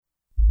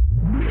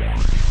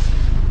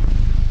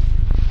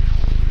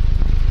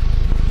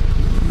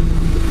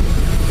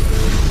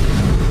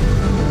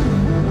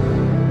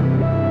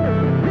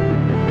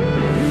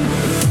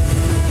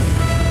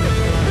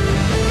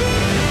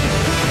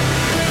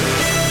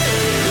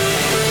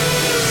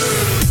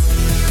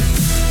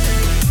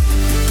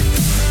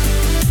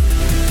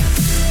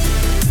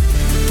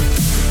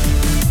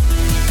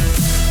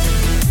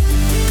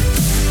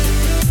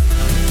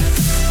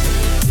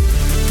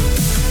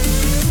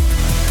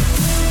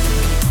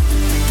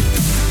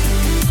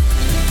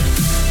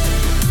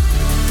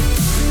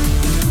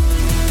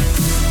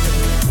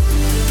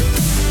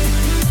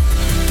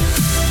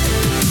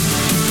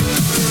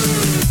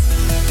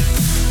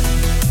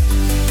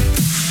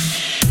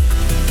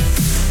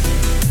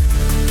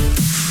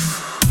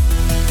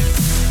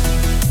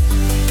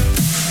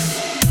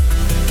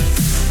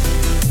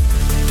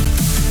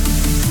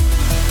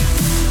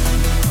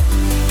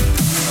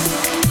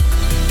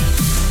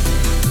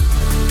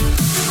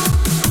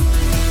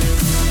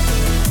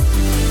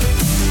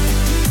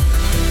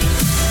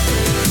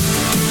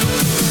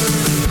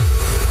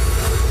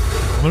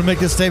going to make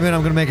this statement.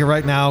 I'm going to make it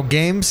right now.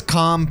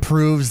 Gamescom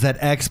proves that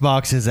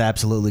Xbox is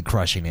absolutely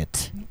crushing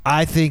it.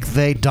 I think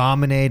they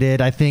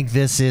dominated. I think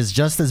this is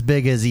just as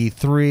big as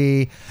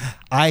E3.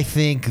 I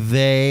think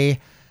they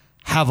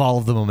have all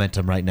of the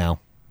momentum right now.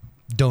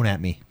 Don't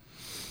at me.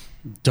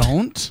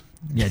 Don't?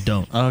 Yeah,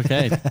 don't.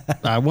 Okay.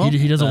 I won't.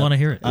 He doesn't want to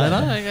hear it. I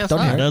guess Don't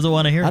not. hear He doesn't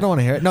want to hear it. I don't want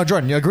to hear it. No,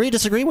 Jordan, you agree,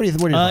 disagree? What do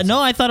you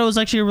No, I thought it was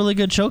actually a really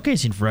good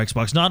showcasing for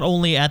Xbox, not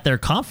only at their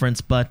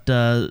conference, but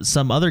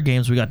some other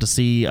games we got to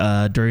see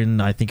during,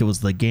 I think it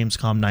was the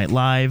Gamescom Night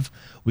Live.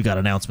 We got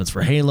announcements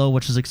for Halo,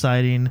 which is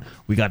exciting.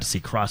 We got to see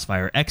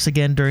Crossfire X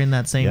again during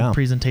that same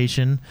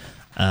presentation.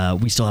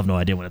 We still have no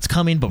idea when it's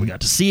coming, but we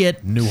got to see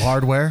it. New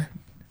hardware.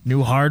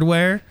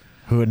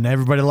 And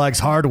everybody likes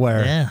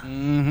hardware. Yeah.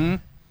 Mm-hmm.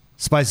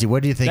 Spicy,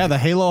 what do you think? Yeah, the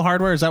Halo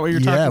hardware. Is that what you're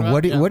talking about?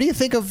 What do you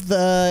think of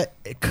the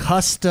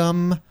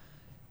custom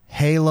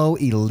Halo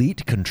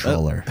Elite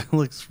controller? It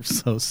looks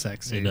so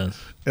sexy. It does.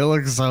 It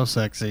looks so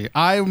sexy.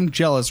 I'm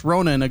jealous.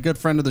 Ronan, a good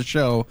friend of the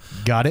show,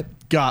 Got it?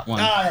 got one.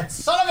 that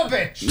son of a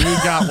bitch! You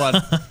got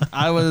one.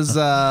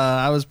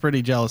 I was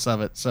pretty jealous of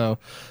it. So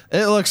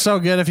it looks so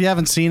good. If you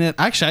haven't seen it,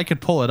 actually, I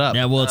could pull it up.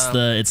 Yeah, well,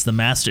 it's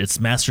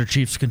Master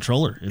Chief's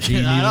controller. If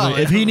he I know.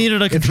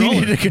 needed a If controller, he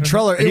needed a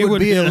controller, it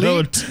would be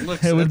Elite.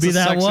 It would be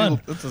that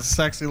one. It's a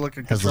sexy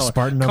looking Has the controller.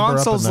 Spartan number up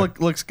Consoles in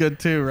the- looks good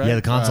too, right? Yeah,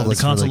 the console The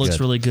looks console really looks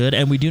good. really good,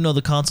 and we do know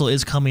the console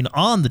is coming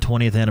on the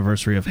 20th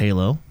anniversary of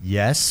Halo,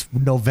 Yes,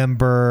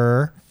 November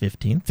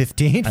 15th.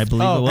 15th. I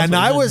believe it was. And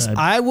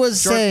I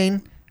was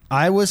Jordan-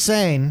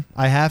 saying,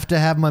 I have to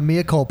have my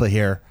mea culpa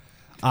here.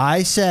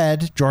 I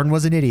said Jordan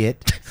was an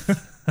idiot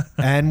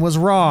and was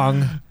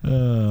wrong.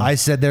 I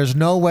said there's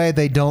no way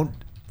they don't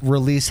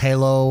release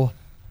Halo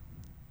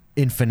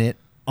Infinite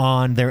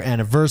on their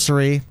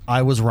anniversary.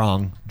 I was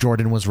wrong.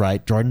 Jordan was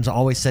right. Jordan's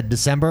always said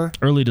December,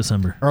 Early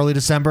December. early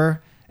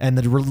December. And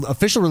the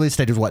official release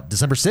date is what?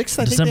 December 6th?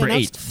 I think December they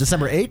announced? 8th.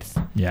 December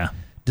 8th? Yeah.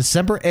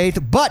 December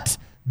 8th, but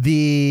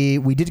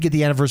we did get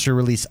the anniversary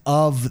release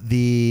of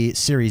the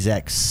Series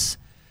X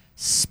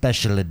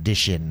special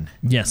edition.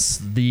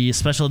 Yes, the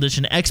special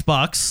edition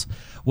Xbox,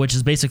 which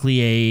is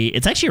basically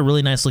it's actually a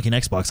really nice looking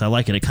Xbox. I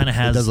like it. It kind of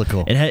has. It does look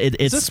cool. It's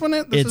Is this one?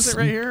 This is it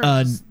right here?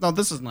 No,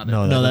 this is not it.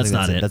 No, I don't that's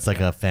think not it. That's like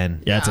a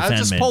fan. Yeah, it's a I fan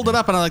just made. pulled it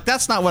up and I'm like,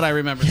 that's not what I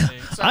remember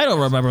seeing. So- I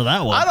don't remember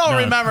that one. I don't No,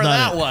 remember no,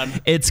 that no. one.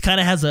 It's kind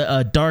of has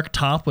a dark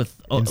top with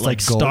It's like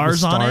like gold with stars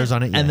stars on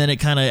on it, it, yeah. and then it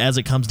kind of as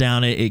it comes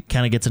down, it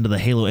kind of gets into the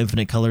Halo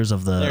Infinite colors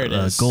of There it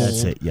the is. gold.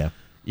 That's it, yeah.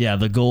 Yeah,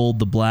 the gold,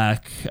 the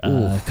black,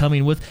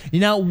 coming with.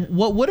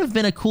 What would have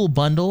been a cool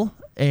bundle,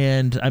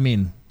 and I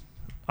mean,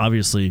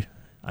 obviously,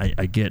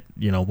 I get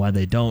why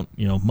they don't,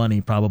 money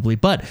probably,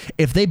 but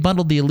if they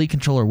bundled the Elite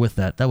controller with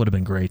that would have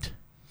been great.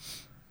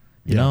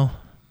 You know,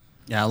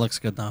 Yeah, it looks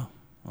good though.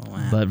 Oh,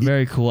 man. but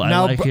very cool.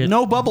 Now, I like it.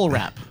 No bubble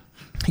wrap.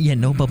 Yeah,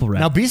 no bubble wrap.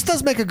 Now, Beast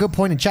does make a good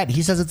point in chat.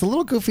 He says it's a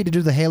little goofy to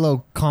do the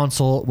Halo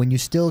console when you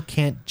still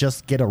can't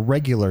just get a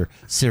regular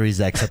Series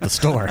X at the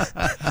store.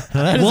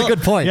 That is a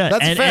good point. Yeah,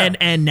 That's fair.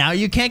 and now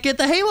you can't get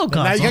the Halo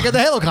console. Now you can't get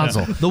the Halo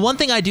console. The one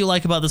thing I do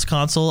like about this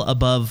console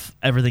above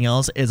everything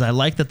else is I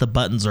like that the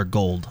buttons are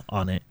gold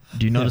on it.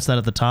 Do you notice that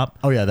at the top?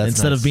 Oh, yeah, that's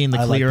instead nice. of being the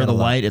I like clear that or the a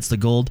lot. white, it's the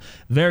gold.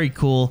 Very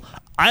cool.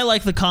 I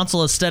like the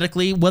console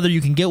aesthetically. Whether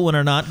you can get one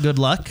or not, good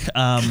luck.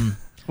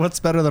 What's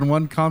better than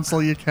one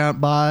console you can't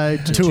buy?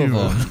 Two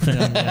of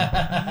them.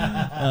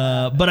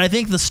 But I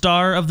think the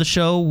star of the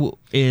show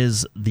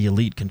is the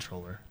Elite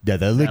controller. Yeah,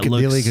 the Elite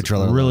Looks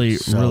controller really,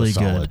 looks so really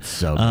solid, good.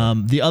 so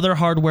good. The other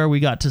hardware we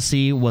got to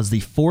see was the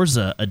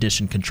Forza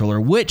Edition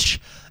controller, which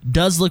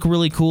does look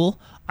really cool.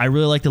 I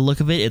really like the look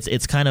of it.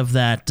 It's kind of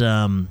that.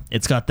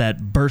 It's got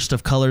that burst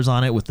of colors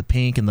on it with the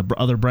pink and the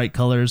other bright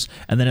colors,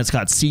 and then it's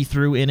got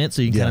see-through in it,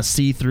 so you can kind of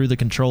see through the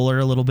controller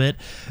a little bit.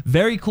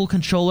 Very cool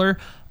controller.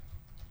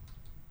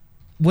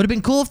 Would have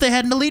been cool if they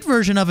had an Elite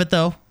version of it,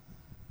 though.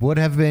 Would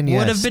have been, yes.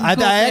 Would have been cool I if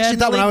they actually had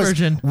thought an when I Elite was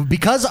version.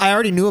 because I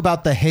already knew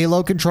about the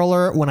Halo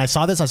controller when I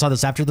saw this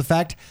after the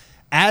fact.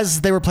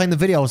 As they were playing the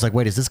video, I was like,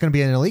 "Wait, is this going to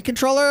be an Elite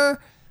controller?"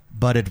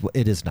 But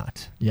it is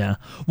not. Yeah.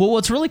 Well,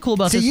 what's really cool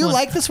about So this you one?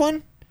 like this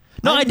one?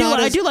 No, I'm I do. not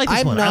I as- do like this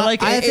I'm one. not- I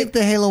like. I think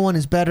the Halo one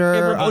is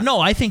better. No,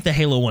 I think the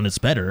Halo one is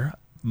better.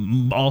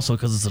 Also,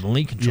 because it's an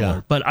Elite controller.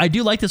 Yeah. But I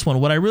do like this one.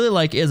 What I really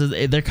like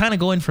is they're kind of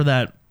going for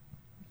that.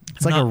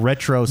 It's like a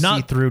retro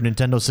not- see-through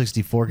Nintendo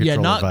 64 controller.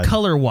 Yeah, not vibe.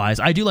 color wise.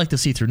 I do like the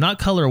see through, not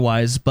color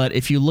wise. But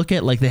if you look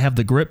at they have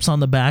the grips on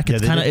the back, Yeah,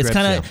 it's they kind of did it's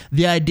grips, kind of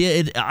the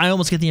idea. I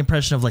almost get the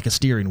impression of like a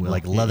steering wheel,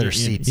 Like leather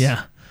seats.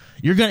 Yeah,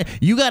 you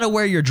got to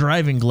wear your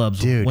driving gloves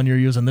Dude, when you're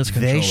using this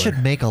controller. They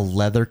should make a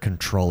leather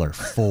controller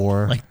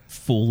for like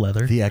full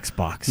leather. the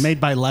Xbox. Made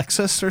by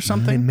Lexus or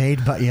something?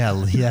 Made by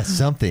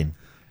something.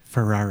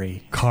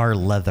 Ferrari. Car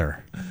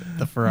leather.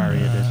 The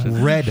Ferrari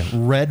edition.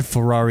 Red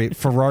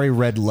Ferrari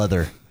red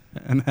leather.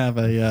 And have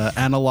a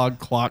analog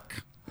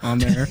clock on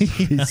there.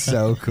 He's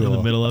so cool. in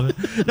the middle of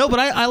it. No,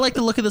 but I like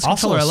the look of this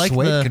Also, controller. a I like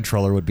Suede the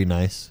controller would be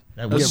nice.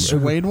 A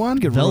suede one?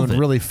 Get Velvet. ruined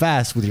really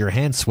fast with your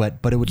hand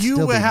sweat, but it would You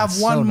still be have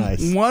so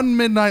nice. one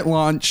midnight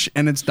launch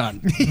and it's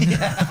done.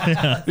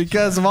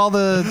 Because of all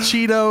the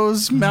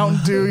Cheetos,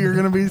 Mountain Dew, you're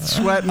going to be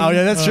sweating. Oh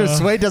yeah, that's true.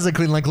 Suede doesn't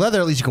clean like leather.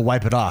 At least you can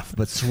wipe it off.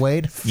 But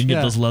suede, You can get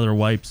Yeah. those leather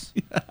wipes.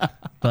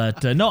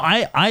 But no,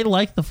 I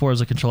like the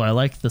Forza controller. I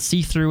like the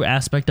see-through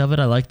aspect of it.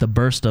 I like the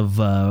burst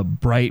of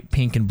bright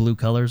pink and blue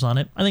colors on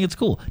it. I think it's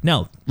cool.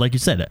 Now, like you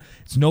said,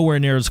 it's nowhere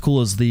near as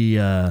cool as the...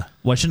 well,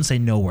 I shouldn't say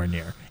nowhere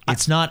near.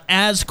 It's not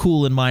as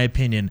cool, in my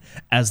opinion,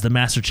 as the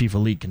Master Chief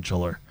Elite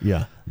controller.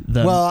 yeah.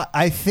 The- Well,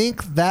 I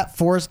think that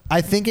Forza.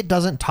 I think it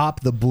doesn't top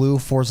the blue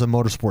Forza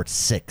Motorsport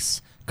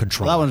 6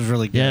 controller. That one's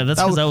really good. Yeah,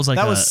 that's 'cause that was like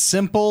that a- was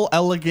simple,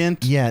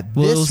 elegant. yeah.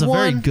 Well, this it was a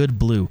one, very good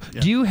blue.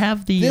 Do you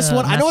have the... This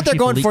one, I know what they're Master Chief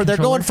going Elite for. They're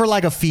controller? going for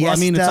like a Fiesta. Well, I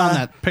mean, it's on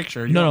that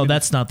picture. You No, don't no, need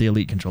that's not the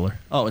Elite controller. to-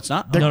 Oh, it's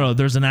not? No,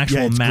 there's an actual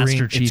Yeah, it's Master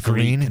green. Chief It's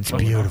green. Elite It's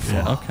controller.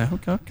 beautiful.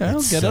 Okay. I'll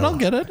It's get it. so- I'll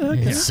get it.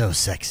 Okay. It's so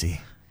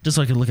sexy. Just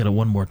so I can look at it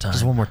one more time.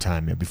 Just one more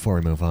time, yeah, before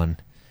we move on.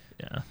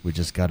 Yeah. We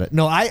just got it.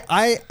 No,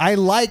 I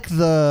like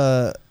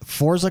the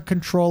Forza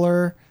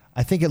controller.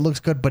 I think it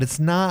looks good, but it's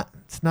not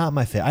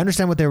my favorite. I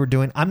understand what they were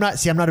doing. I'm not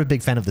a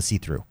big fan of the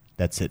see-through.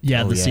 That's it.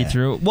 Yeah, Oh, the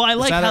see-through. Well, I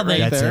like that how it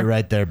they... right That's there? it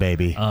right there,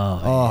 baby.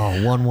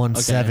 Oh,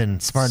 117.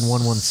 Spartan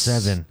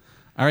 117.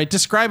 All right,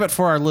 describe it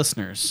for our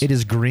listeners. It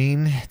is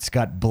green. It's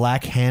got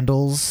black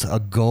handles, a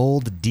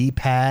gold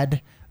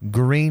D-pad,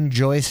 green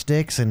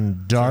joysticks,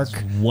 and dark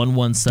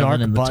 117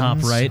 dark in the top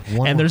buttons. right,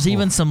 and there's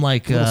even some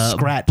like little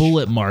scratch.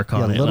 bullet mark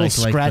on it, little like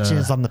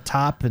scratches the, on the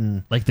top,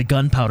 and like the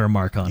gunpowder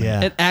mark on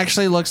Yeah. it. It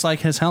actually looks like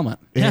his helmet.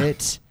 Yeah.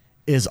 it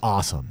is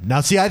awesome.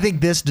 Now, see, I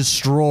think this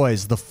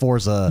destroys the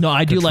Forza. No,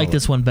 I do like controller.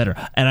 this one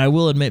better, and I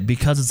will admit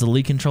because it's the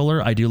Elite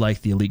controller, I do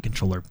like the Elite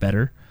controller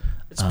better.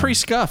 It's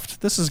pre-scuffed.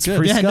 This is good.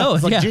 pre- Yeah, Pre-scuffed. no,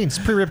 It's like yeah. jeans,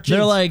 pre-ripped They're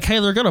jeans. like, hey,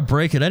 they're gonna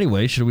break it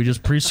anyway. Should we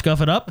just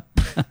pre-scuff it up?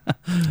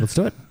 Let's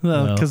do it.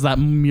 Because that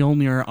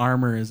Mjolnir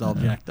armor is all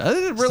jacked up.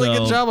 They did a really So-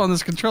 good job on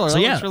this controller. So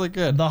That yeah, looks really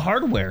good. The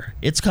hardware,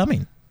 it's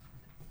coming.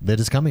 That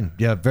is coming.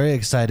 Yeah, very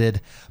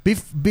excited.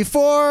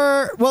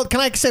 Before, well,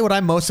 can I say what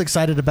I'm most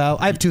excited about?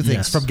 I have two things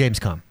Yes. from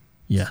Gamescom.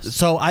 Yes.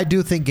 So I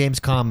do think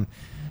Gamescom,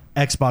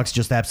 Xbox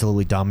just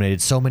absolutely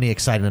dominated. So many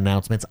exciting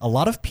announcements. A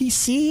lot of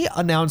PC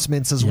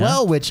announcements as Yeah.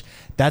 well, which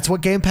that's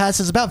what Game Pass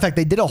is about. In fact,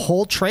 they did a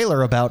whole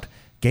trailer about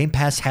Game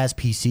Pass has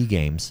PC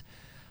games.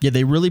 Yeah,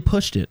 they really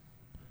pushed it.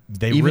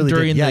 They Even really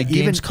during did. the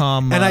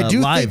Gamescom, and I do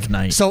live think,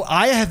 night. So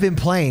I have been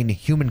playing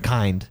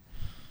Humankind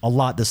a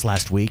lot this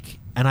last week,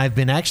 and I've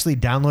been actually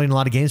downloading a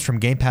lot of games from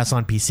Game Pass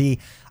on PC.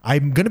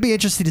 I'm going to be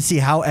interested to see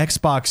how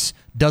Xbox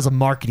does a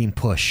marketing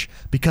push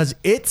because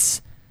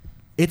it's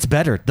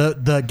better.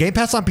 The Game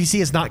Pass on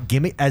PC is not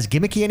as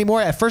gimmicky anymore.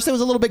 At first, it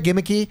was a little bit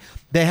gimmicky.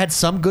 They had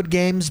some good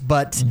games,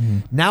 but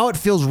now it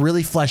feels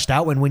really fleshed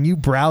out. When you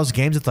browse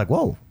games, it's like,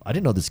 whoa, I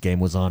didn't know this game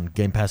was on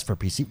Game Pass for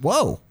PC.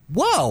 Whoa.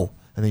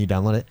 And then you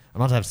download it. I'm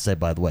not have to say,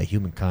 by the way,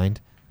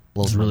 Humankind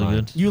blows It's my really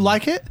mind. good. You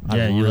like it?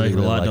 Yeah, you like it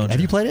a lot, don't Have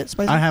you? you played it,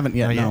 Spicy? I haven't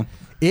yet, Not no.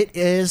 It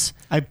is.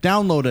 I've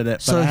downloaded it.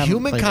 But So I haven't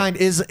played Humankind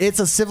it. it's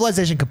a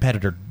Civilization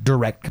competitor,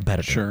 direct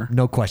competitor. Sure.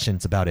 No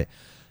questions about it.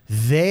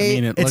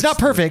 It's looks not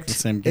perfect. the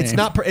same It's game.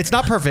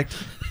 not perfect.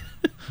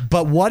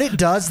 But what it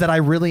does that I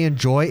really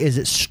enjoy is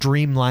it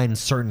streamlines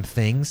certain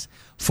things.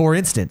 For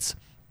instance,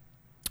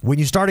 when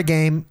you start a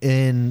game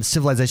in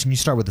Civilization, you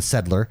start with a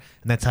settler,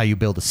 and that's how you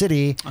build a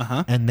city.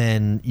 Uh-huh. And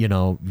then,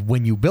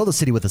 when you build a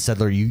city with a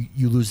settler, you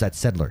lose that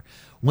settler.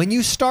 When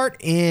you start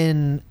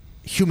in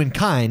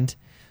Humankind,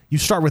 you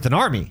start with an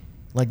army.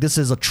 Like this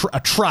is a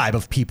tribe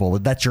of people.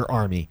 That's your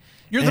army.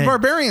 You're the And-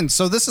 barbarians,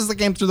 so this is the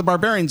game through the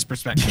barbarians'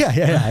 perspective.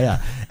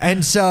 Yeah.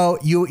 And so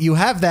you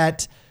have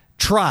that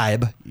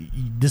tribe,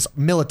 this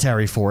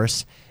military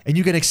force, and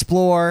you can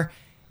explore,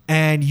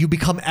 and you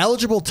become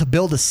eligible to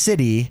build a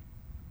city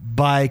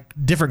by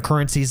different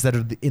currencies that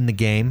are in the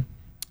game.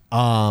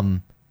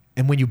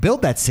 And when you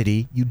build that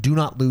city, you do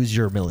not lose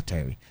your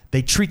military.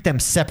 They treat them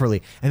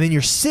separately. And then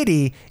your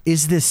city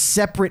is this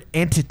separate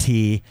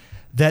entity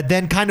that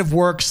then kind of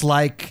works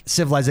like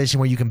Civilization,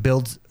 where you can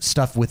build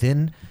stuff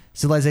within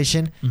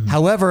Civilization.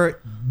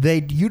 However,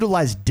 they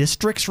utilize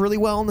districts really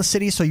well in the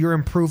city, so you're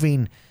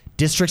improving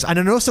districts. I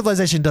don't know if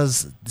Civilization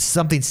does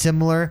something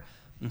similar.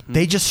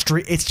 They just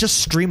it's just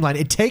streamlined.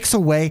 It takes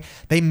away.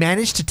 They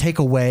managed to take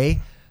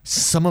away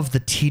some of the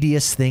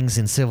tedious things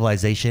in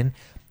Civilization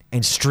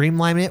and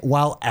streamline it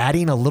while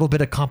adding a little bit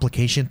of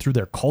complication through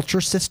their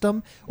culture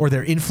system, or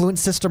their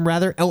influence system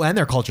rather. Oh, and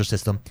their culture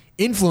system.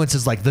 Influence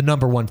is like the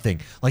number one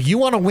thing. Like you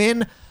want to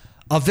win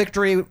a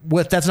victory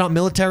that's not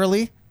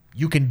militarily,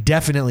 you can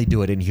definitely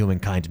do it in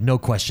Humankind. No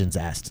questions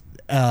asked.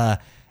 And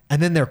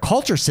then their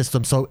culture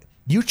system. So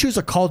you choose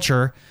a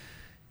culture,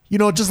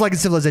 just like in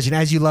Civilization,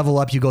 as you level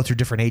up, you go through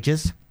different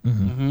ages.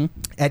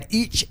 At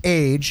each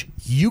age,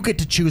 you get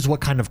to choose what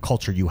kind of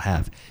culture you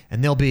have.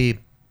 And there'll be,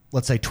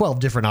 let's say, 12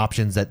 different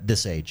options at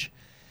this age.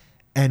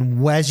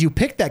 And as you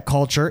pick that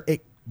culture,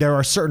 there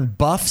are certain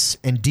buffs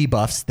and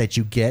debuffs that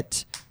you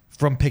get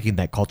from picking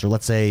that culture.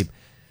 Let's say,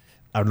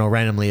 I don't know,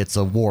 randomly, it's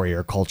a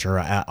warrior culture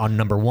on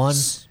number one,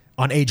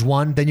 on age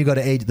 1. Then you go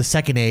to the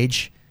second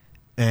age,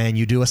 and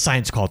you do a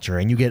science culture,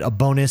 and you get a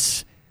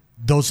bonus.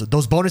 Those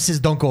bonuses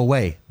don't go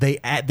away. They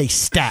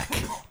stack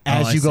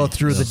as I you go see.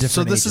 through the Yeah. different.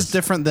 So this ages. is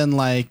different than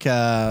like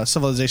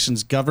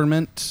Civilization's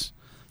government,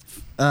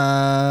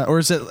 or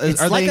is it?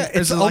 It's are like they? a- it's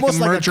is it like almost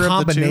a like a merger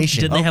of the two?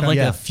 combination. Did they have Okay. like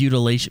Yeah. a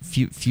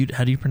feudalation?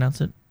 How do you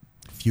pronounce it?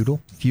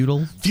 feudal.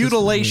 Feudal.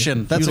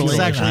 Feudalation. That's Feudalation.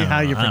 exactly I don't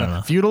how know. you I don't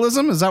pronounce know.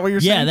 feudalism. Is that what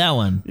you're saying? Yeah, that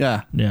one.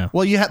 Yeah. Yeah.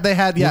 Well, they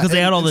had because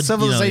they had all in the,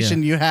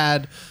 Civilization. you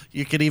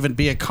You could even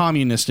be a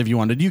communist if you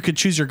wanted. You could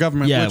choose your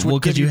government. Yeah, which well,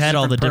 would 'cause give you had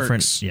all the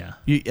perks. different-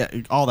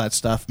 yeah. all that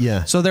stuff.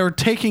 Yeah. So they were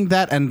taking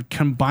that and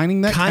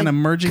combining that, kind of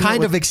merging.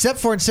 kind it of, with, except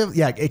for in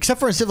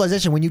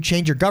Civilization, when you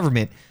change your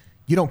government,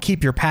 you don't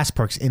keep your past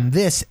perks. In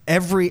this,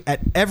 at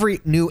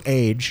every new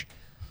age,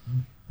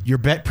 your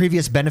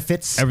previous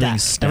benefits stack. Everything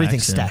stacks, Everything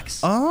yeah. stacks.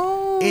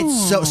 Oh,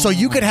 It's so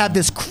you could have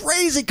this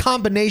crazy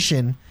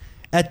combination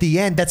at the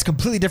end that's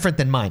completely different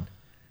than mine.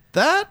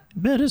 that.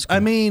 That is cool. I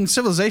mean,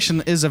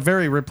 Civilization is a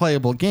very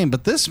replayable game,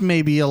 but this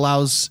maybe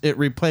allows it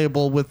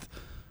replayable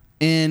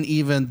within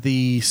even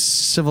the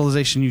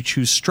Civilization you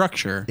choose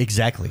structure.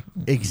 Exactly.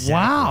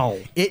 Wow.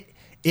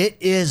 It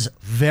is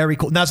very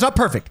cool. Now it's not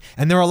perfect,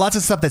 and there are lots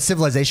of stuff that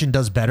Civilization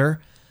does better,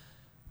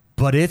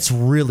 but it's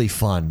really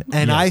fun.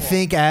 And I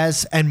think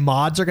and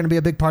mods are going to be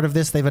a big part of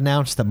this. They've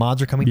announced that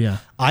mods are coming. Yeah.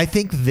 I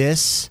think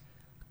this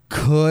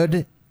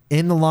could,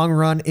 in the long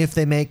run, if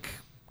they make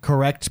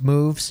correct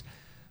moves,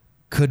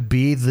 could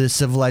be the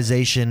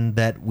Civilization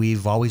that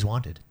we've always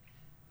wanted,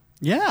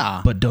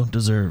 Yeah. but don't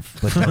deserve.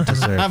 but don't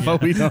deserve.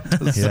 But we don't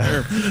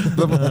deserve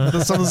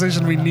the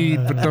Civilization we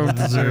need, but don't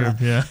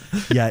deserve. Yeah.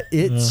 Yeah,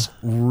 it's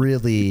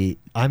really.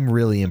 I'm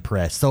really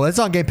impressed. So it's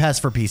on Game Pass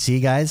for PC,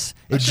 guys.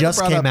 I It should've just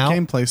brought came up out.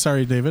 Gameplay.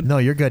 Sorry, David. No,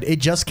 you're good. It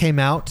just came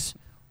out.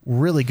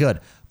 Really good.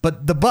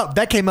 But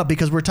that came up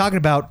because we're talking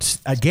about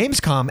at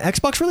Gamescom.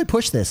 Xbox really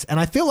pushed this, and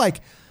I feel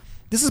like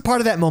this is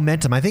part of that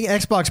momentum. I think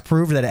Xbox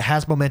proved that it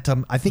has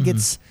momentum. I think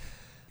it's.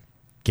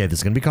 Okay, this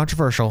is going to be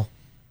controversial.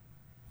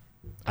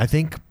 I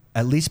think,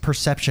 at least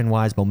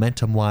perception-wise,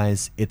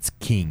 momentum-wise, it's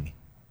king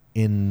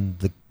in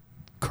the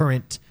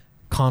current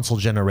console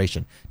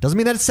generation. Doesn't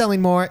mean that it's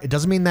selling more. It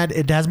doesn't mean that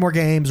it has more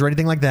games or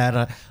anything like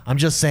that. I'm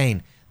just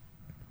saying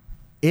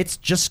it's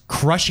just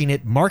crushing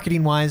it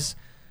marketing-wise,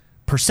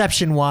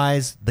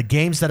 perception-wise, the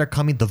games that are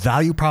coming, the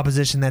value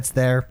proposition that's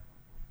there.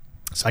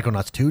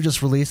 Psychonauts 2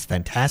 just released.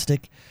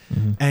 Fantastic.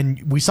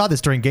 And we saw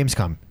this during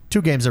Gamescom.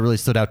 Two games that really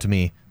stood out to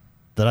me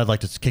that I'd like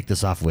to kick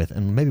this off with,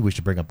 and maybe we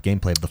should bring up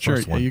gameplay of the Sure,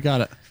 first yeah, one. you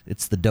got it.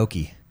 It's the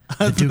Doki.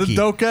 The The Dookie.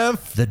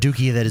 Dokev? The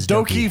Dookie that is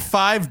Doki Doki.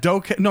 5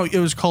 Doke. No, it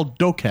was called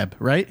Dokeb,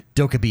 right?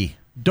 Dokkaebi.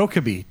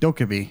 Dokkaebi.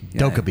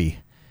 Yeah. Dokkaebi.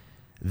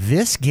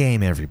 This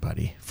game,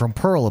 everybody, from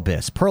Pearl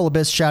Abyss. Pearl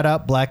Abyss, shout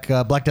out, Black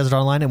Desert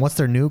Online, and what's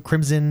their new?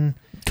 Crimson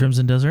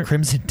Desert.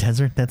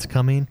 Desert that's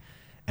coming.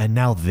 And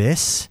now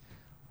this,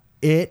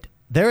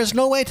 there is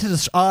no way to.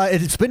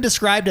 It's been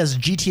described as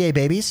GTA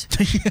babies,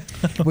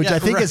 which Yeah, I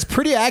think right. is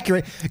pretty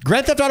accurate.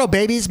 Grand Theft Auto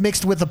babies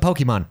mixed with a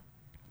Pokemon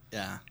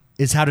Yeah.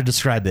 is how to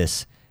describe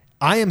this.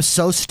 I am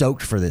so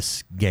stoked for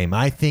this game.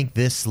 I think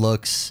this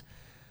looks.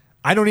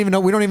 I don't even know.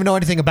 We don't even know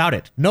anything about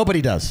it.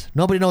 Nobody does.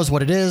 Nobody knows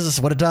what it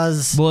is, what it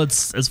does. Well,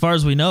 it's as far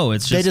as we know,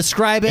 it's just They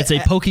describe it It's a a-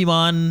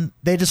 Pokemon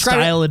They describe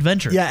style it,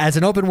 adventure. Yeah, as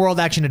an open world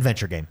action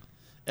adventure game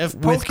If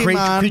with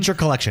Pokemon creature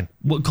collection.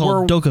 Called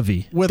were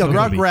Dokkaebi. with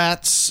Dokkaebi.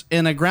 Rugrats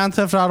in a Grand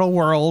Theft Auto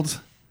world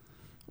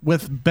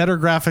with better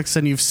graphics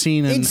than you've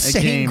seen in a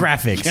Insane game.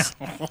 graphics.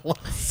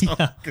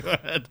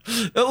 Good.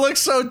 It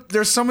looks so.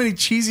 There's so many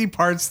cheesy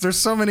parts. There's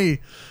so many.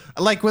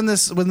 Like when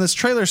this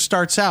trailer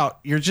starts out,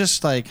 you're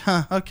just like,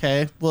 huh,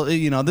 okay. Well,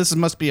 this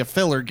must be a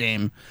filler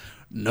game.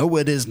 No,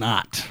 it is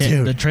not.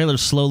 Yeah, the trailer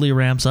slowly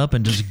ramps up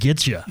and just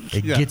gets you.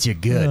 It gets you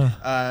good.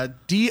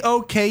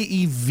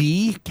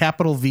 Dokev,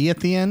 capital V at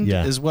the end,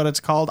 Yeah. is what it's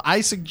called.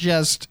 I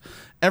suggest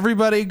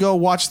everybody go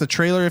watch the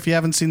trailer if you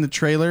haven't seen the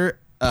trailer.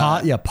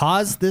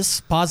 Pause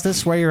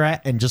this where you're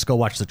at and just go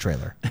watch the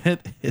trailer.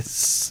 It is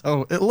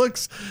so.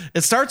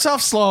 It starts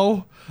off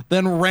slow,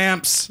 then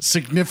ramps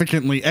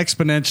significantly,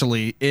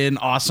 exponentially in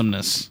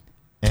awesomeness.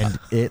 And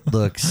it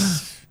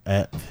looks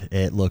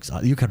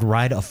you could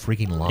ride a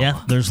freaking llama.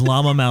 Yeah, there's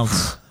llama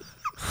mounts.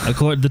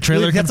 The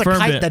trailer That's a confirmed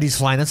kite it. that he's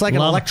flying. That's like an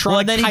Llama. electronic Well,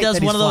 and then he kite does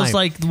that one of he's those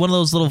flying. one of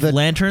those little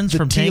lanterns the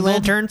from tea Tangled.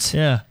 lanterns?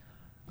 Yeah.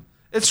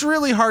 It's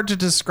really hard to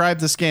describe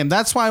this game.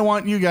 That's why I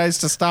want you guys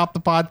to stop the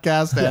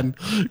podcast and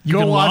go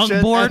can watch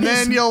it, longboard? and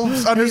then you'll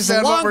He's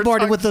understand what we're longboarding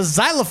talking. with a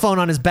xylophone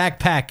on his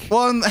backpack.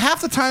 Well, and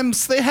half the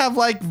times they have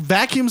like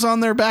vacuums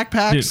on their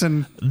backpacks, Dude,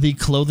 and the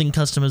clothing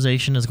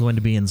customization is going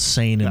to be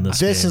insane in this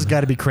This game. has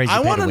got to be crazy. I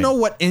want to know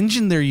what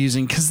engine they're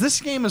using because this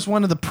game is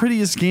one of the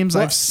prettiest games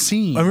I've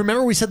seen. I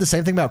remember we said the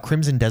same thing about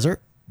Crimson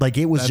Desert. Like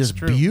it was That's just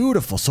true.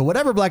 beautiful. So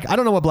whatever I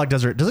don't know what Black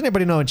Desert. Does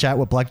anybody know in chat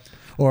what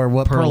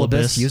Pearl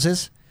Abyss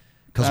uses?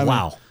 Because I mean,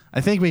 wow. I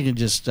think we can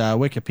just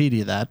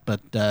Wikipedia that, but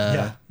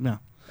Yeah. no.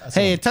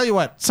 Hey, tell you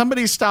what,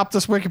 somebody stop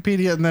this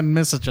Wikipedia and then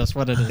message us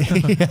what it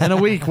is. In a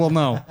week, we'll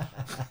know.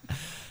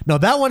 No,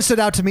 that one stood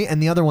out to me, and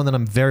the other one that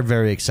I'm very,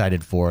 very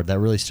excited for that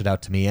really stood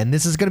out to me, and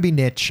this is going to be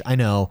niche, I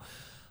know,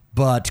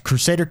 but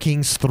Crusader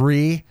Kings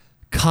 3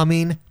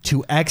 coming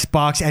to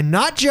Xbox, and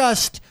not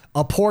just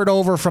a port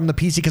over from the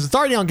PC, because it's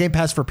already on Game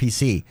Pass for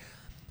PC.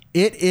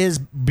 It is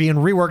being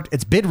reworked.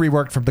 It's been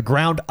reworked from the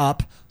ground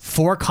up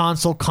for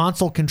console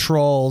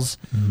controls.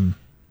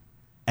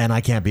 And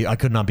I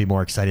could not be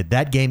more excited.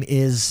 That game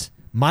is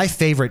my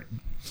favorite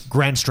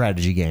grand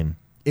strategy game.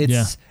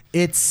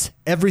 It's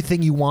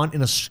everything you want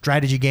in a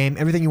strategy game,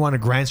 everything you want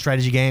in a grand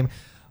strategy game,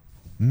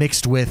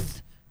 mixed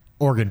with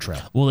Oregon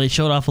Trail. Well, they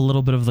showed off a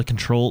little bit of the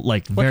control,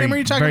 like What game are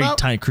you talking about?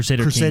 tiny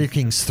Crusader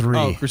Kings 3.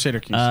 Oh, Crusader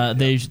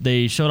Kings.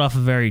 They showed off a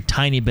very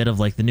tiny bit of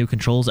like the new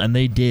controls, and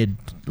they did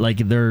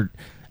like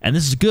and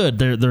this is good.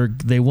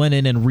 They went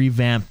in and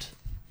revamped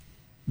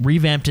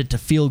it to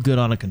feel good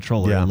on a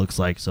controller. Yeah. It looks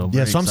like so. Yeah,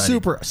 very so I'm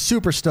exciting.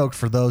 super stoked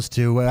for those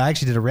two. I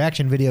actually did a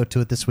reaction video to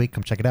it this week.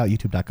 Come check it out,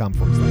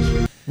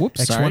 youtube.com/X1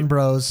 Whoops, sorry.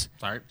 Bros.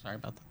 Sorry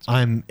about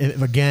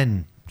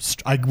that.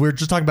 We're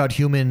just talking about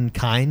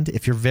humankind.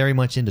 If you're very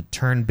much into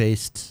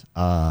turn-based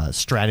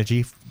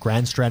strategy,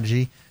 grand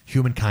strategy,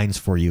 humankind's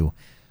for you.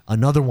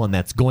 Another one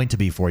that's going to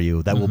be for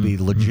you that will be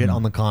legit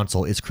on the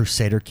console is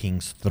Crusader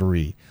Kings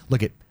 3.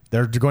 Look at,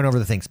 they're going over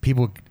the things.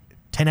 People,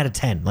 10 out of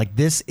 10. Like,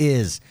 this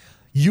is,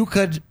 you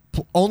could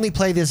only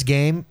play this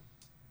game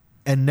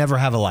and never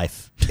have a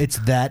life. It's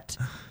that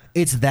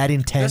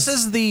intense. This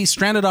is the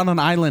Stranded on an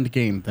Island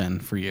game then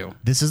for you.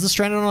 This is the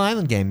Stranded on an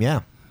Island game,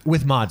 yeah.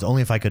 With mods.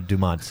 Only if I could do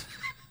mods.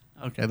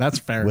 Okay, that's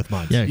fair. With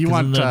mods. Yeah, You you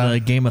want, want the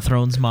Game of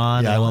Thrones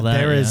mod and all that.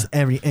 There is yeah.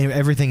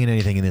 everything and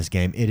anything in this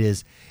game. It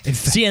is. In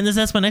fact, See, and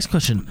that's my next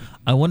question.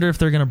 I wonder if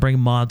they're going to bring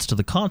mods to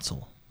the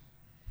console.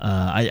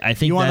 I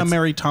think You want to that's-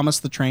 marry Thomas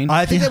the Train?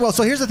 I think that, well,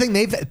 so here's the thing.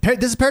 This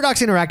is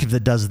Paradox Interactive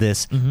that does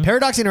this.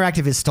 Paradox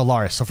Interactive is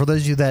Stellaris. So for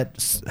those of you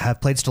that have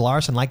played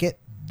Stellaris and like it,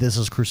 this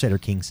is Crusader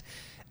Kings.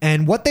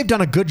 And what they've done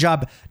a good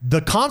job,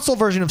 the console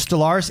version of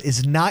Stellaris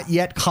is not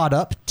yet caught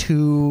up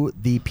to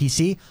the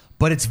PC,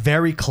 but it's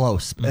very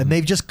close. And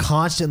they've just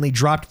constantly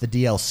dropped the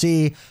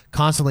DLC,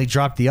 constantly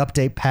dropped the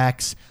update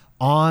packs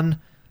on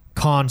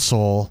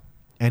console,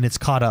 and it's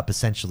caught up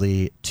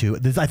essentially to,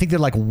 I think they're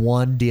like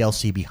one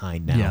DLC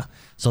behind now. Yeah.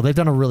 So they've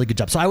done a really good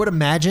job. So I would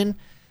imagine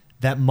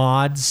that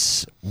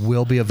mods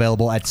will be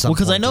available at some Well,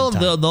 because I point know in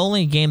time. the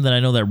only game that I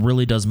know that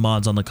really does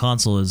mods on the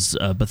console is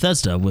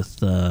Bethesda with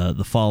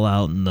the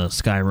Fallout and the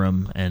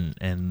Skyrim and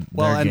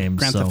their and games.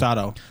 Grand so. Theft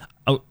Auto.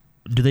 Oh,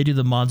 do they do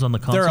the mods on the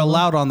console? They're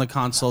allowed on the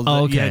console.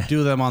 Oh, okay. Yeah,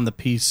 do them on the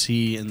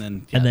PC and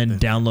then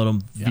download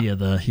them via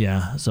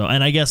the So,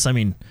 and I guess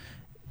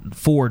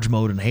Forge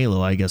mode and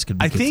Halo, I guess, could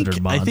be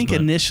considered mods. I think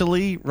but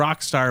initially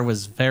Rockstar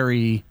was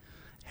very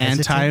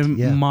Hesitant,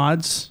 yeah.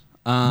 anti-mods.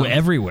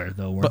 everywhere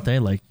though, weren't they?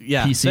 Like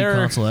PC, they're-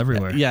 console,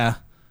 everywhere. Yeah,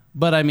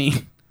 but I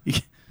mean,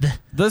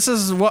 this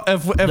is what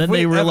if Then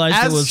they realized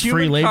it as was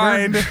free labor?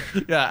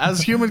 humankind- Yeah,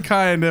 as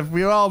humankind, if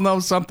we all know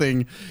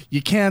something,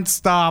 you can't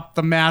stop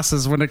the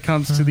masses when it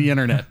comes to the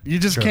internet. You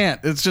just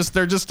can't. It's just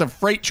they're just a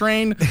freight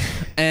train,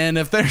 and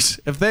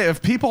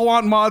if people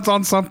want mods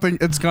on something,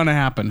 it's gonna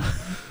happen.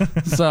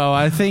 So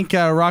I think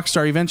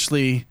Rockstar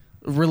eventually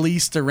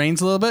released the reins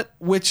a little bit,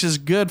 which is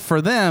good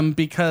for them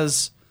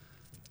because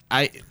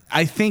I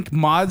think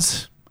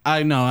mods.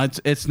 I know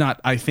it's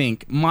not. I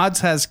think mods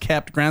has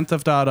kept Grand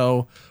Theft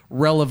Auto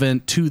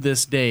relevant to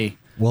this day.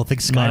 Well, I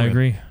think Skyrim. I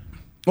agree.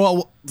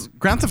 Well,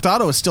 Grand Theft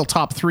Auto is still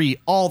top 3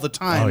 all the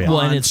time. Oh, yeah. Well,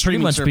 on and it's pretty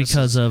streaming much services.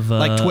 because of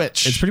like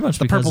Twitch. It's pretty much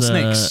the because Purple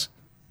Snakes.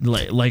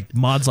 like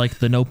mods like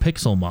the No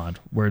Pixel mod,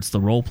 where it's the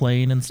role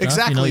playing and stuff.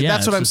 Exactly.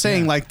 That's what I'm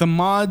saying. Yeah. Like the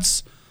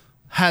mods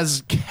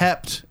has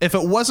kept. If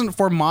it wasn't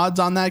for mods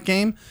on that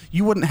game,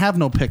 you wouldn't have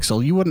No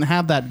Pixel. You wouldn't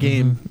have that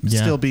game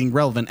Yeah. still being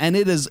relevant, and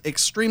it is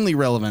extremely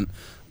relevant.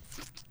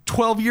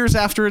 12 years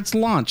after it's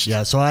launched.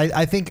 Yeah, so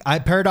I think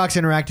Paradox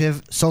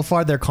Interactive, so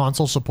far their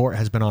console support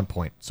has been on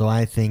point. So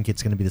I think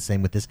it's going to be the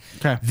same with this.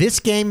 Okay. This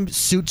game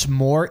suits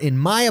more, in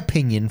my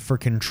opinion, for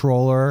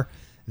controller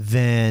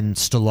than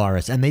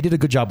Stellaris. And they did a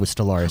good job with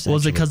Stellaris. Well,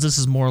 is it actually. because this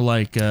is more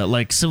like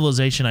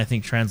Civilization? I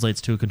think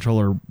translates to a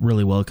controller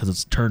really well because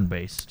it's turn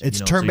based. It's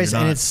turn-based,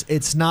 and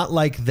it's not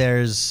like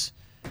there's...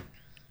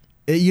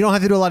 You don't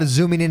have to do a lot of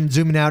zooming in and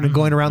zooming out and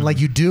going around like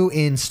you do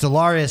in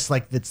Stellaris.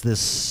 Like, it's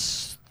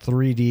this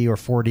 3D or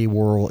 4D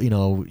world,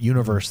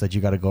 universe that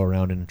you got to go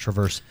around and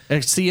traverse.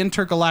 It's the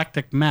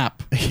intergalactic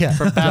map Yeah.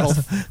 for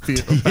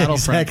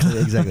Battlefront.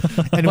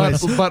 Exactly.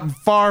 Anyways, but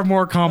far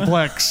more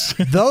complex.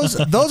 those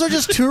are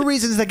just two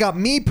reasons that got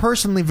me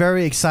personally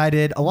very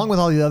excited, along with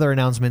all the other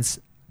announcements,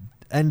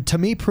 and to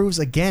me proves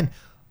again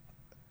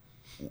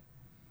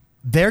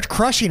they're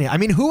crushing it. I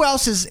mean, who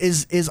else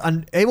is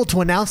able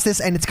to announce this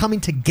and it's coming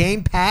to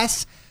Game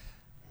Pass?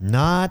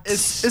 Not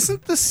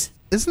Isn't this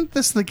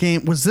the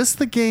game? Was this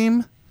the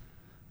game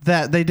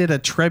that they did a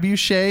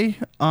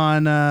trebuchet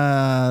on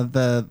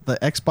the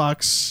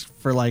Xbox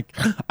for like?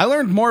 I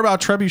learned more about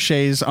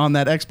trebuchets on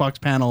that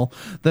Xbox panel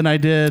than I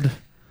did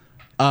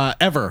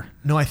ever.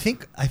 No, I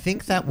think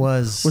that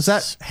was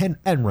that-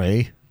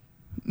 Henry.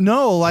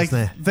 No, like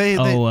Wasn't they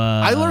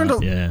I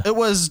learned yeah. it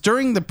was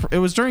during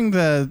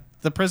the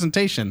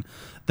presentation.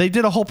 They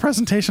did a whole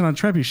presentation on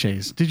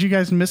trebuchets. Did you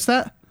guys miss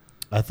that?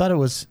 I thought it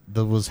was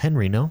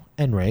Henry. No,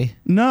 Henry.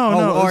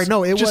 No,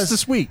 it just was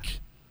this week.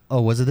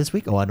 Oh, was it this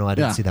week? Oh, I know. I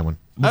didn't Yeah. see that one.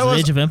 Was it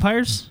Age of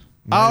Empires?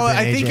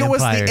 I think it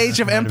was the Age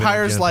of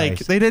Empires. Like,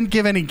 they didn't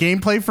give any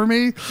gameplay for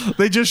me.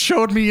 They just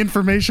showed me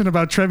information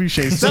about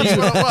trebuchets. That's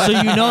what it was. So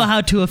you know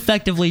how to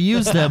effectively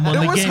use them when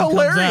It the was game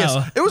hilarious.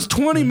 comes out. It was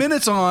 20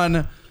 minutes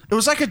on. It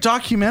was like a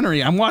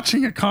documentary. I'm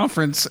watching a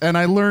conference, and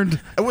I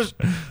learned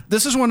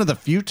this is one of the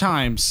few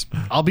times,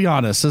 I'll be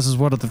honest, this is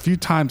one of the few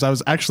times I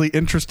was actually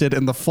interested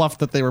in the fluff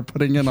that they were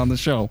putting in on the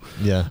show.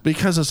 Yeah.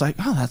 Because it's like,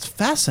 oh, that's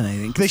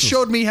fascinating. They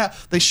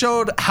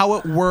showed how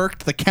it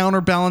worked, the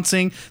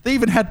counterbalancing. They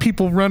even had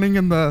people running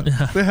in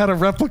they had a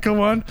replica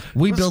one.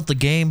 We built the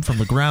game from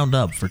the ground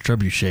up for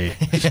Trebuchet.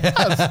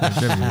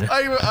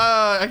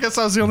 I guess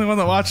I was the only one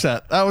that watched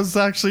that. That was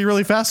actually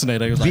really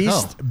fascinating. I was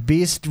like,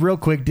 Beast, real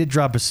quick, did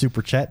drop a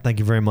super chat. Thank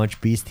you very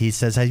much, Beast. He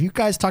says, have you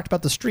guys talked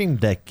about the Stream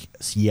Deck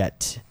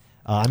yet?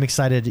 I'm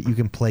excited you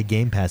can play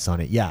Game Pass on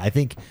it. Yeah, I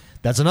think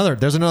there's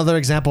another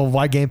example of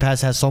why Game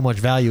Pass has so much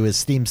value is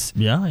Steam's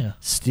Yeah.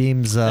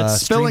 Steam's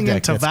It's spilling Stream Deck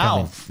into that's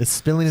coming. Valve. It's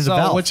spilling into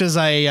Valve. which is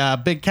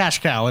a big cash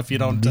cow if you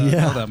don't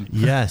know them.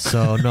 Yeah,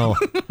 so no,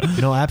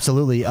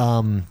 absolutely.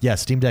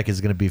 Steam Deck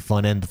is going to be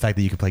fun, and the fact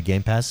that you can play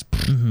Game Pass,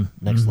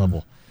 next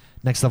level.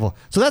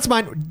 So that's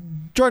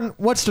mine. Jordan,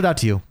 what stood out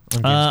to you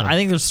on Gamescom? I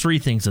think there's 3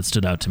 things that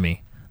stood out to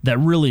me that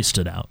really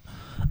stood out.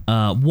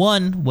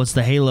 One was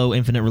the Halo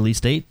Infinite release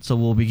date. So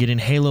we'll be getting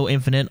Halo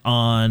Infinite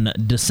on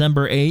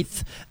December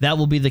 8th. That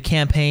will be the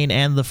campaign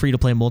and the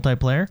free-to-play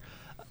multiplayer.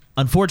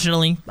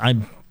 Unfortunately,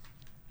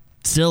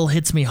 still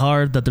hits me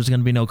hard that there's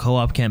going to be no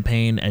co-op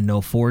campaign and no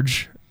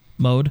Forge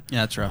mode.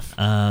 Yeah, it's rough.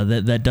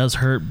 That does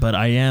hurt, but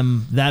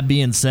that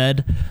being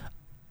said,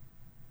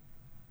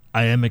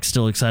 I am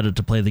still excited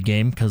to play the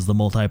game because the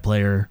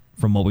multiplayer,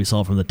 from what we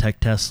saw from the tech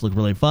tests, looked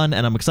really fun,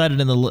 and I'm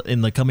excited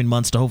in the coming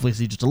months to hopefully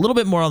see just a little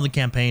bit more on the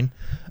campaign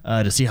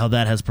to see how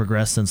that has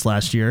progressed since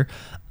last year.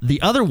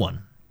 The other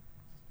one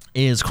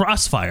is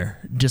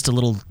Crossfire. Just a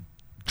little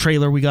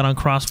trailer we got on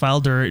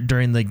Crossfire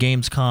during the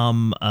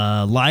Gamescom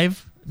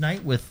live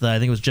night with I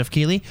think it was Jeff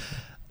Keighley.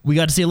 We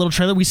got to see a little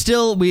trailer.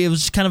 It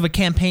was kind of a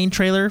campaign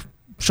trailer,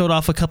 showed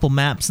off a couple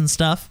maps and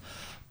stuff.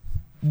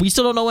 We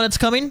still don't know when it's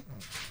coming.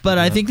 But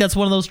I think that's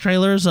one of those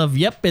trailers of,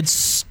 yep, it's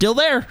still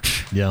there.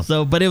 Yeah.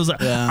 So, but it was,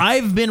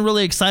 I've been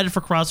really excited for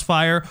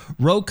Crossfire.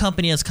 Rogue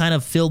Company has kind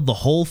of filled the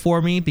hole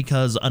for me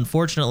because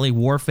unfortunately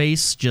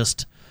Warface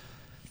just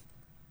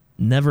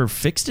never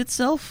fixed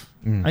itself,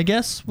 I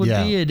guess would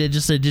be it.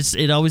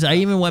 It always, I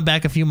even went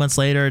back a few months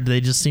later.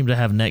 They just seem to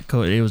have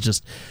netcode. It was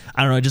just,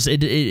 I don't know.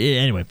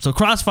 Anyway, so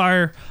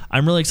Crossfire,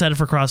 I'm really excited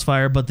for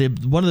Crossfire, but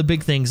one of the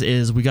big things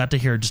is we got to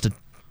hear just a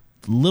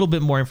little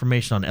bit more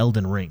information on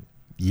Elden Ring.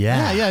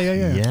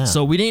 Yeah.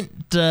 So we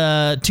didn't,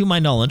 to my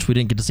knowledge, we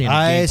didn't get to see any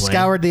gameplay. I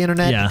scoured the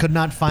internet and could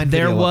not find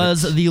video There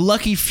was of it. the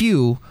lucky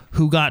few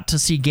who got to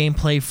see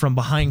gameplay from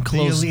behind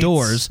closed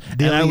doors.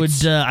 The and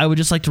elites. I would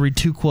just like to read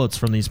 2 quotes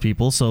from these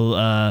people.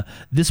 So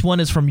this one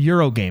is from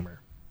Eurogamer.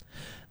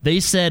 They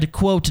said,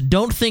 quote,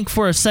 "Don't think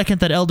for a second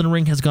that Elden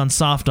Ring has gone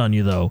soft on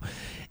you, though.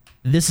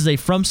 This is a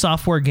From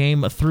Software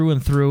game through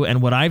and through,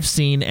 and what I've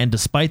seen, and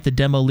despite the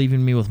demo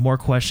leaving me with more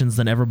questions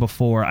than ever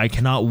before, I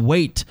cannot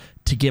wait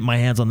to get my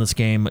hands on this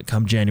game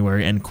come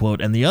January," end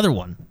quote. And the other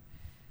one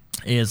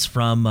is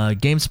from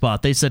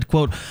GameSpot. They said,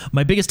 quote,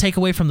 "My biggest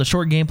takeaway from the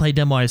short gameplay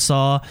demo I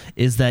saw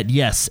is that,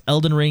 yes,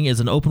 Elden Ring is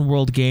an open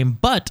world game,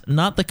 but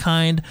not the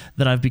kind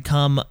that I've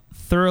become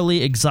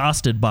thoroughly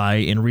exhausted by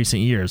in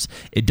recent years.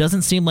 It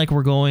doesn't seem like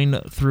we're going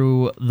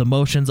through the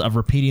motions of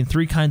repeating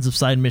 3 kinds of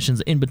side missions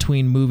in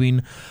between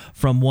moving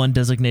from one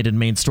designated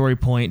main story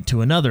point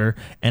to another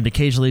and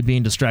occasionally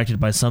being distracted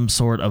by some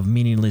sort of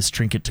meaningless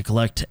trinket to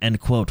collect," end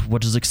quote,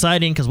 which is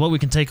exciting because what we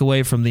can take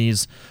away from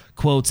these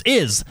quotes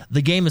is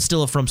the game is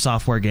still a From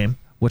Software game,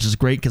 which is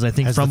great because I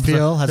think has the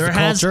feel, has the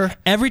culture.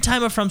 Every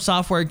time a From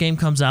Software game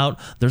comes out,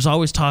 there's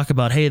always talk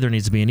about, hey, there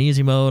needs to be an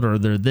easy mode or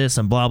there this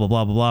and blah, blah,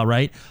 blah, blah, blah,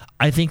 right?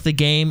 I think the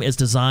game is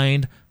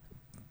designed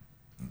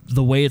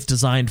the way it's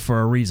designed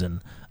for a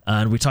reason.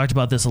 And we talked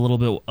about this a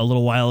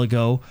little while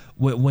ago.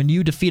 When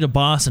you defeat a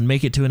boss and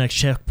make it to a next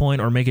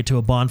checkpoint or make it to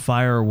a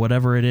bonfire or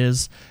whatever it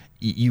is,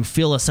 you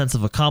feel a sense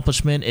of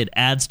accomplishment. It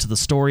adds to the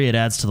story. It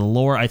adds to the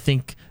lore. I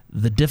think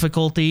the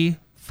difficulty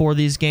for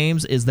these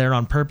games is there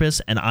on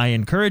purpose, and I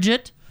encourage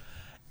it.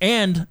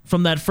 And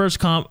from that first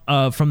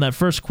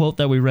quote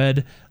that we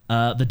read,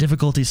 the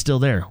difficulty is still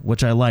there,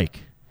 which I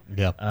like.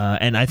 Yeah.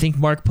 And I think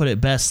Mark put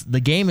it best. The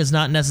game is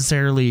not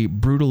necessarily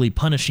brutally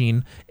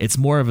punishing. It's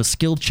more of a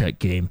skill check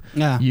game.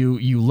 Yeah.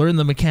 You learn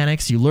the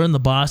mechanics, you learn the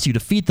boss, you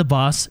defeat the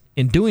boss.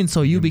 In doing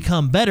so, you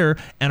become better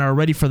and are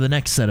ready for the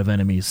next set of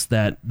enemies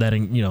that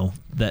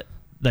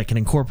can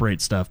incorporate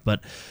stuff.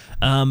 But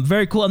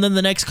very cool. And then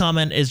the next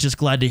comment is just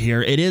glad to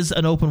hear. It is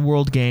an open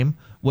world game,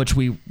 which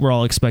we were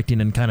all expecting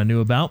and kind of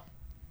knew about.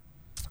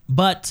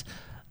 But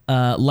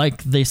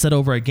like they said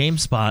over at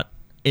GameSpot,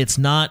 it's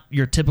not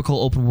your typical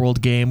open world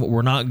game.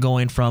 We're not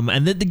going from,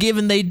 and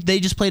given they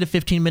just played a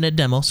 15-minute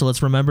demo, so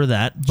let's remember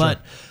that.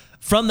 But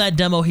from that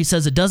demo, he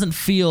says it doesn't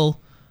feel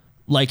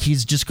like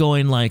he's just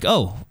going like,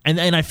 oh, and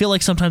I feel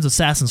like sometimes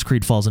Assassin's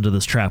Creed falls into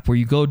this trap where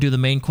you go do the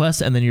main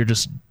quest and then you're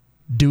just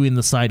doing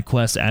the side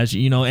quests as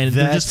you know, and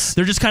they're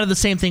just kind of the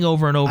same thing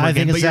over and over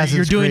again. But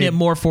you're doing it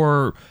more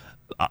for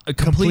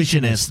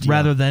completionist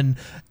rather than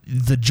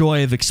the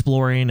joy of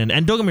exploring.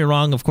 And don't get me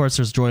wrong, of course,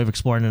 there's joy of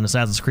exploring in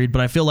Assassin's Creed,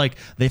 but I feel like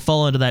they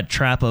fall into that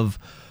trap of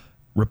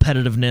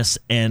repetitiveness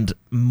and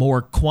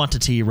more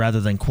quantity rather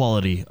than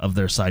quality of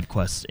their side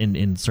quests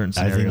in certain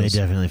scenarios. I think they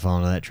definitely fall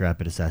into that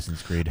trap at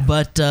Assassin's Creed.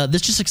 But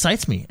this just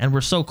excites me, and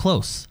we're so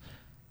close.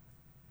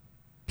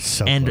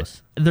 So and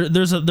close.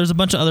 There's a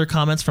bunch of other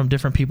comments from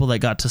different people that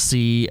got to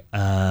see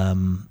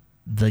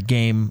the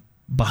game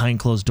behind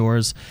closed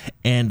doors,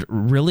 and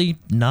really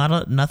not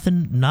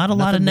a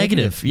lot of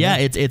negative. Yeah,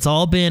 it's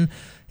all been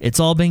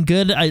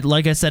good.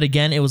 Like I said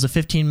again, it was a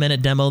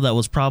 15-minute demo that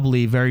was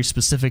probably very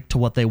specific to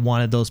what they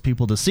wanted those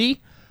people to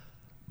see.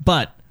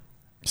 But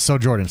so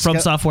Jordan, From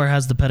Software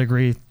has the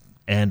pedigree,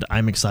 and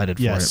I'm excited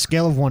for it.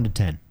 Scale of 1 to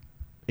 10.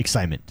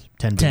 Excitement.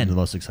 10 being the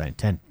most exciting.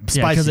 10. Spicy.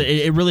 Yeah, because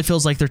it really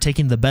feels like they're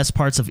taking the best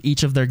parts of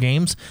each of their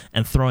games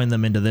and throwing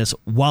them into this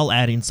while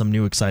adding some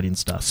new exciting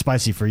stuff.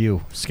 Spicy for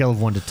you. Scale of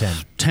 1 to 10.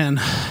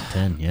 10.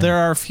 10, yeah. There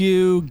are a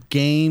few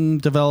game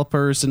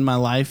developers in my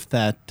life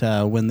that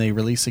when they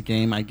release a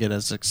game, I get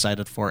as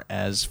excited for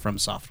as From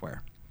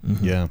Software.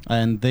 Mm-hmm. Yeah.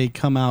 And they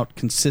come out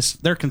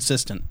they're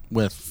consistent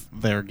with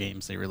their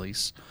games they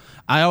release.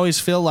 I always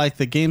feel like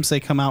the games they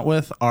come out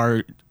with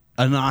are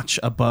a notch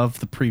above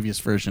the previous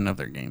version of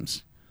their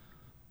games.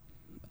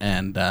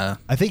 And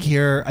I think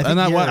here,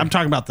 I'm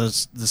talking about the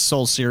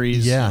Soul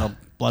series,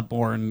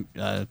 Bloodborne,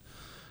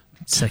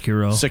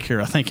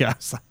 Sekiro. Thank you.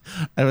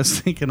 I was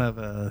thinking of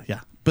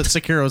but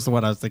Sekiro is the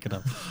one I was thinking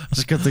of.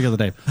 Just couldn't think of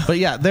the name. But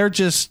yeah, they're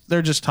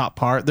just top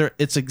part.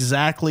 It's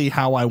exactly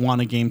how I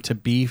want a game to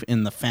be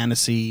in the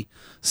fantasy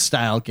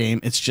style game.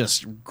 It's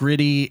just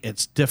gritty.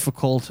 It's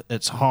difficult.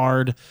 It's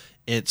hard.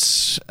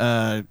 It's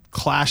a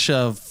clash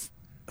of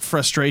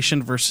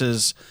frustration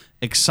versus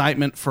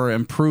excitement for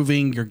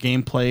improving your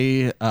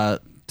gameplay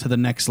to the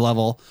next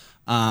level.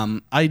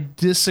 I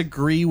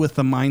disagree with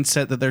the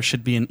mindset that there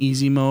should be an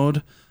easy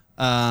mode.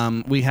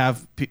 We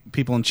have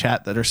people in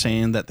chat that are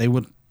saying that they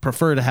would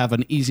prefer to have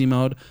an easy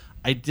mode.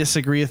 I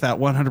disagree with that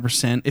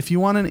 100%. If you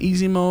want an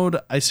easy mode,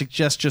 I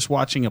suggest just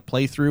watching a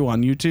playthrough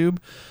on YouTube.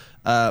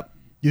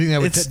 You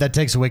think that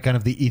takes away kind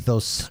of the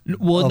ethos?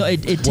 Well, no,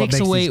 it takes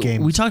away.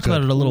 We talked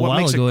about it a little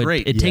while ago.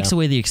 It takes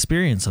away the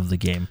experience of the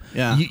game.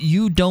 Yeah.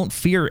 You don't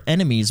fear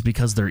enemies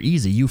because they're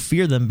easy. You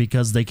fear them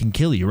because they can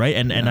kill you, right?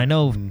 And I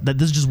know that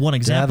this is just one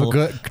example.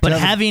 But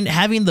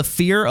having the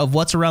fear of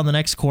what's around the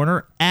next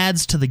corner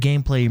adds to the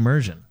gameplay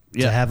immersion.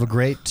 To have a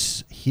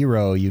great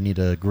hero, you need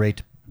a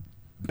great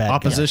bad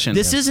opposition. Guy.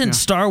 This isn't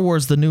Star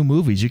Wars: The New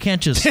Movies. You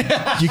can't just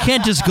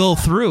go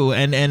through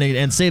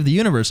and save the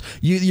universe.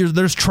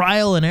 There's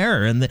trial and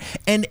error,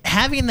 and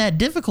having that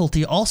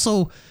difficulty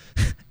also.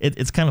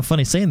 It's kind of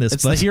funny saying this,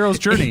 it's but the hero's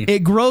journey. It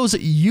grows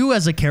you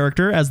as a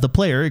character, as the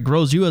player. It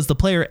grows you as the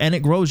player, and it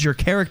grows your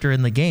character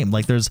in the game.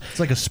 Like it's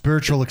like a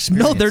spiritual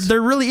experience. No,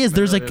 there really is.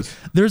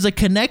 There's a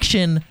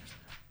connection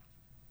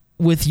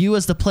with you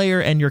as the player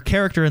and your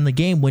character in the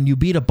game. When you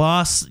beat a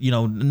boss,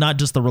 not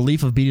just the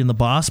relief of beating the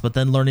boss, but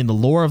then learning the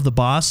lore of the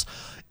boss.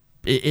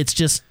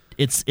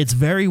 It's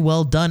very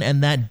well done,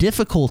 and that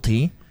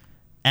difficulty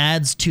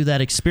adds to that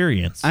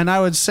experience. And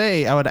I would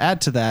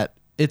add to that,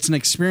 it's an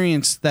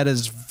experience that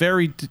is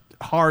very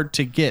hard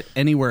to get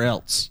anywhere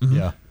else. Mm-hmm.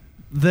 Yeah.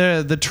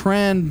 The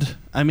trend,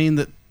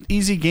 the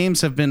easy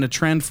games have been a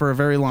trend for a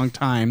very long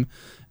time,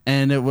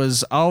 and it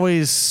was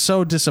always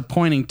so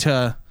disappointing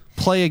to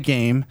play a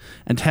game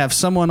and to have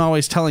someone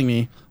always telling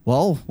me,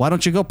 well, why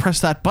don't you go press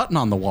that button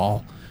on the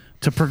wall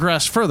to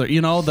progress further?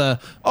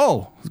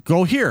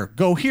 Go here,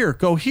 go here,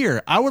 go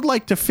here. I would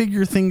like to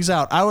figure things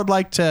out. I would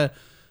like to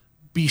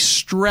be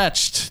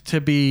stretched,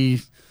 to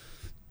be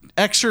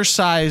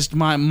exercised,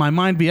 my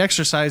mind be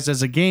exercised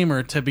as a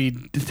gamer, to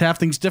have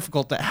things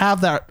difficult, to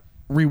have that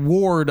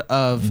reward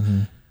of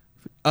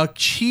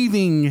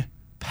achieving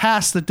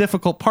past the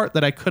difficult part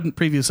that I couldn't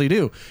previously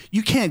do.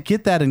 You can't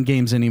get that in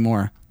games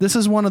anymore. This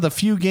is one of the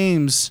few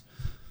games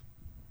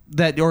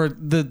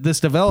this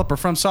developer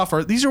From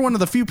Software, these are one of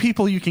the few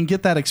people you can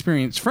get that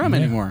experience from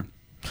anymore.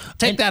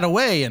 Take that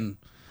away and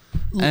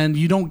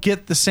you don't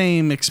get the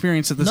same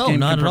experience that this game can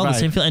provide. No, not at all the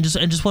same feel. And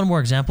just one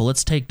more example.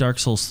 Let's take Dark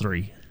Souls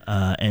 3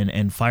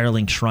 and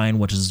Firelink Shrine,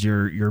 which is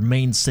your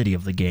main city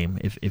of the game,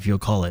 if you'll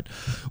call it.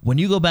 When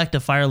you go back to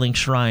Firelink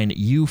Shrine,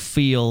 you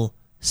feel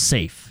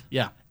safe.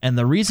 Yeah. And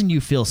the reason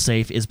you feel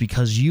safe is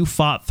because you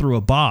fought through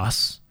a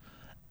boss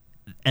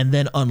and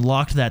then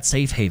unlocked that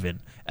safe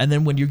haven. And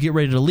then when you get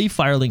ready to leave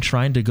Firelink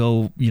Shrine to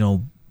go,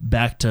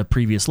 back to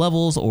previous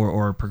levels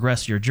or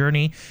progress your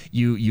journey,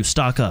 you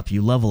stock up,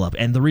 you level up.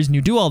 And the reason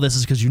you do all this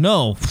is because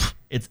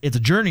it's a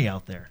journey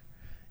out there.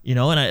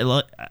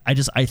 And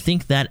I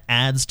think that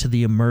adds to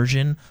the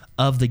immersion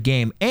of the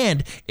game.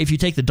 And if you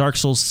take the Dark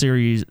Souls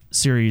series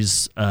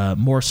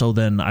more so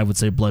than I would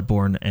say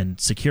Bloodborne and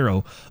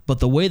Sekiro, but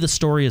the way the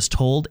story is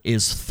told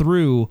is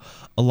through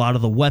a lot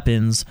of the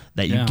weapons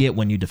that you get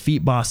when you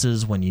defeat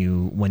bosses, when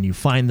you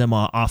find them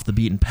off the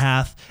beaten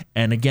path,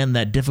 and again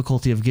that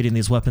difficulty of getting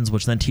these weapons,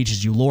 which then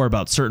teaches you lore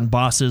about certain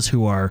bosses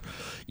who are,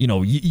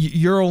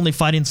 you're only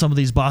fighting some of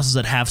these bosses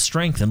that have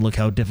strength, and look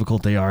how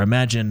difficult they are.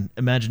 Imagine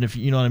if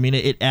you know what I mean.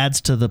 It adds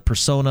to the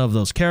persona of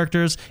those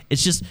characters.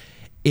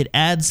 It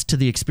adds to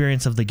the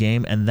experience of the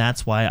game, and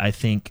that's why I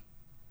think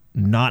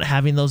not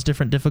having those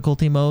different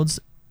difficulty modes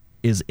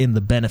is in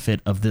the benefit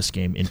of this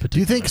game in particular. Do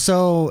you think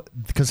so?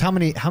 Because how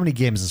many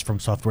games does From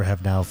Software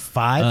have now?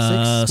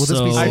 5, 6?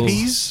 Will this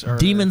be IPs? Or?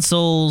 Demon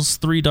Souls,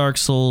 3 Dark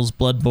Souls,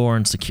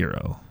 Bloodborne,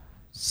 Sekiro.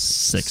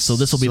 6. So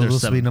this will be their 7th.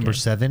 This will be number game.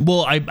 7.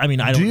 Well, I don't.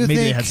 Maybe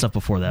they had stuff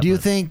before that. Do you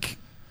think?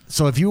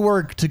 So if you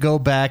were to go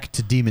back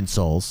to Demon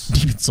Souls,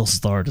 Demon Souls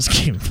the hardest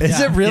game? Is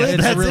it really? Yeah,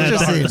 it's That's really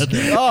interesting.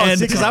 and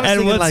because I was and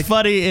thinking what's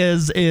funny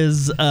is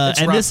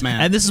rough,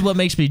 man. and this is what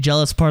makes me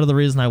jealous. Part of the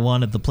reason I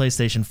wanted the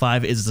PlayStation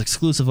 5 is it's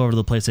exclusive over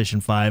the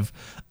PlayStation 5,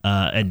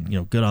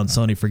 and good on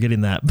Sony for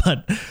getting that.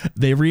 But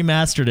they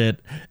remastered it,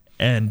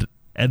 and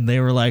they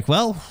were like,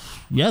 well,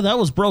 yeah, that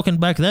was broken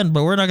back then,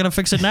 but we're not going to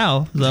fix it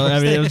now. So I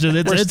mean,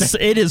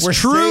 it is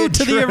true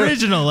to the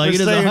original. Like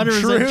it is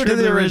 100% true to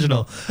the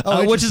original,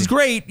 which is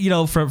great,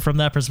 from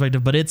that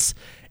perspective. But it's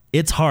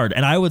hard,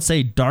 and I would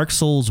say Dark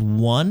Souls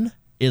 1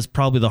 is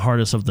probably the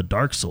hardest of the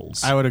Dark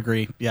Souls. I would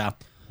agree. Yeah,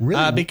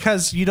 Really?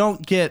 because you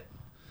don't get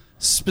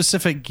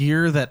specific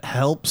gear that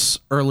helps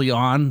early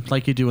on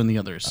like you do in the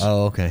others.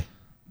 Oh, okay.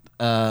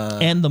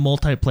 And the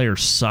multiplayer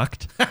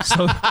sucked.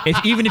 So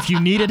even if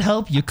you needed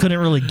help, you couldn't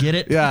really get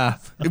it. Yeah,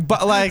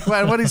 but like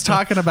what he's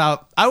talking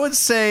about, I would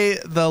say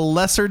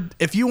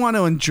if you want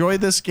to enjoy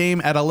this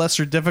game at a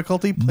lesser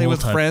difficulty, play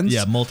with friends.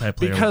 Yeah, multiplayer.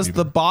 Because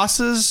the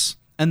bosses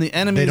and the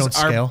enemies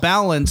are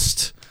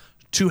balanced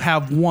to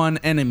have one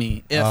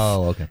enemy.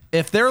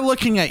 If they're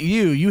looking at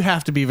you, you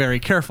have to be very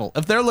careful.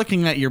 If they're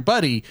looking at your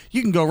buddy,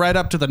 you can go right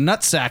up to the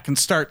nutsack and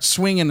start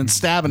swinging and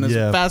stabbing as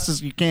fast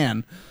as you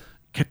can.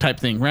 Type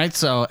thing, right?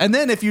 So, and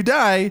then if you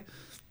die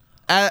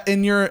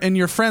in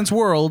your friend's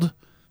world,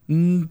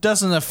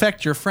 doesn't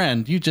affect your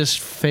friend. You just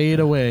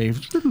fade away.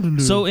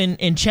 So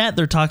in chat,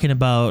 they're talking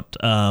about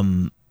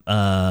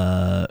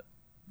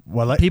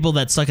people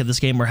that suck at this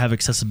game or have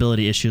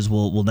accessibility issues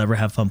will never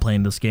have fun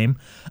playing this game.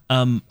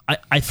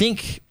 I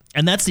think,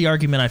 and that's the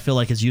argument I feel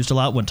like is used a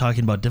lot when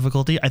talking about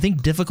difficulty. I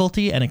think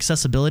difficulty and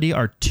accessibility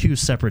are two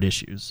separate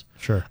issues.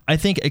 Sure. I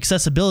think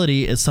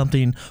accessibility is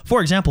something,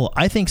 for example,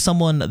 I think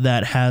someone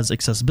that has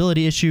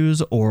accessibility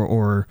issues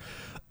or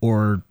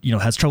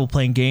has trouble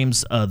playing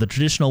games the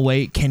traditional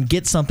way can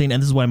get something,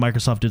 and this is why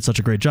Microsoft did such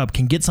a great job,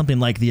 can get something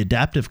like the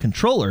adaptive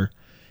controller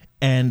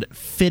and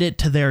fit it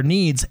to their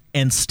needs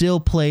and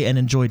still play and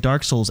enjoy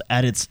Dark Souls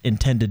at its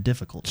intended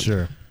difficulty.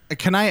 Sure.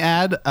 Can I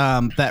add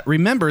that,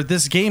 remember,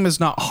 this game is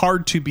not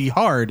hard to be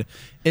hard.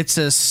 It's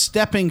a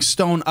stepping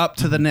stone up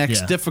to the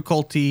next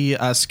difficulty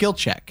skill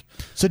check.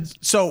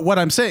 So what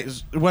I'm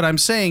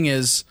saying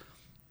is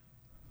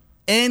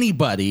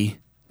anybody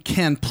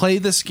can play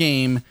this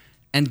game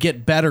and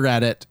get better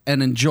at it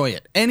and enjoy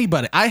it.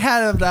 Anybody. I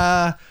had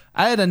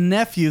a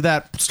nephew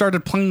that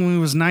started playing when he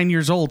was 9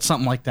 years old,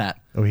 something like that.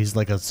 Oh, he's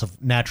like a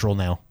natural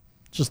now.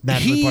 Just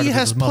naturally part of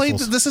his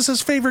muscles. This is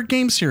his favorite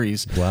game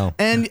series. Wow.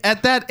 And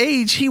at that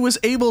age, he was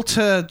able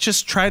to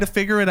just try to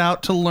figure it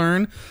out, to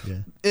learn. Yeah.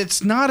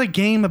 It's not a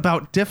game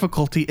about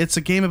difficulty. It's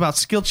a game about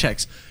skill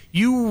checks.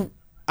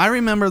 I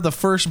remember the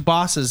first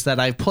bosses that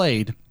I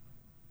played,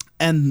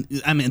 and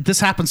I mean, this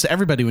happens to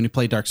everybody when you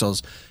play Dark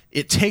Souls.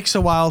 It takes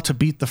a while to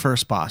beat the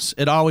first boss.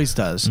 It always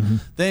does. Mm-hmm.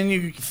 Then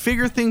you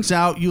figure things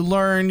out, you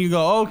learn, you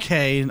go,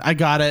 okay, I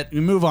got it,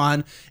 you move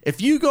on. If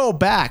you go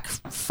back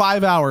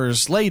 5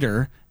 hours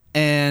later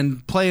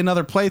and play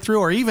another playthrough,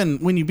 or even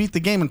when you beat the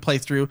game and play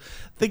through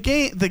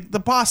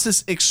the boss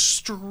is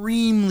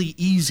extremely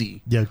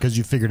easy. Yeah, because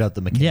you figured out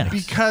the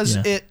mechanics. Because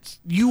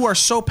you are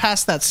so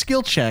past that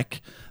skill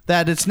check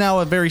that it's now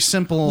a very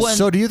simple.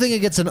 So do you think it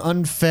gets an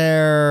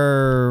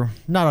unfair,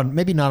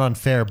 maybe not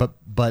unfair,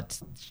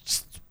 but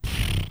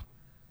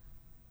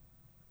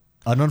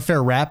an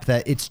unfair rap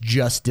that it's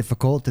just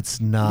difficult? It's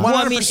not. Well,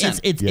 I mean,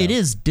 it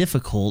is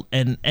difficult,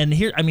 and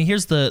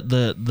here's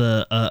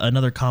the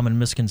another common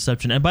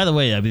misconception. And by the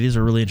way, I mean, these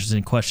are really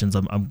interesting questions.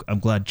 I'm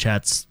glad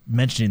chat's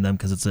mentioning them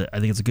because I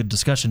think it's a good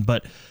discussion.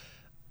 But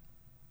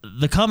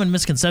the common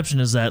misconception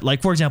is that,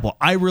 like, for example,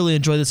 I really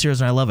enjoy this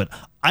series and I love it.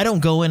 I don't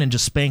go in and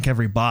just spank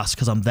every boss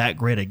because I'm that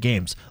great at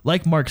games.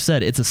 Like Mark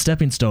said, it's a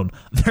stepping stone.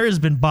 There has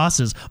been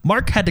bosses.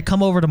 Mark had to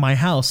come over to my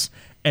house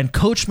and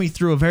coach me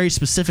through a very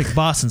specific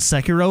boss in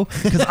Sekiro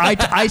because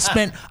I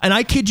spent, and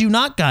I kid you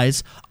not,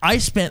 guys, I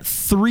spent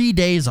 3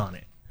 days on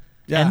it.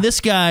 Yeah. And this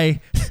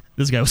guy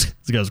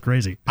this guy was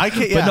crazy. I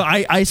can't. But no,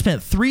 I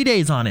spent 3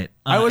 days on it.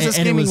 I was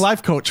a gaming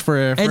life coach for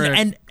a and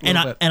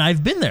little bit.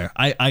 I've been there.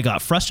 I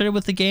got frustrated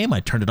with the game. I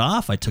turned it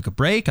off. I took a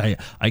break.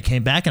 I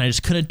came back and I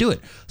just couldn't do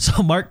it.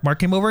 So Mark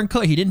came over and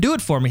he didn't do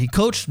it for me. He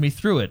coached me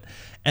through it.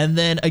 And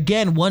then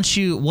again, once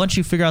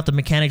you figure out the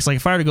mechanics, like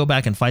if I were to go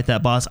back and fight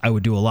that boss, I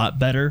would do a lot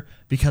better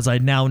because I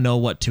now know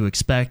what to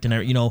expect.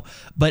 And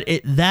but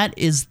that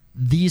is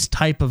these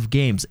type of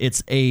games.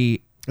 It's a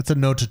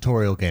no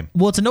tutorial game.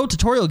 Well, it's a no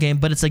tutorial game,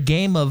 but it's a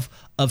game of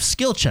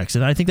skill checks,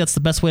 and I think that's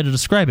the best way to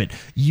describe it.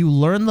 You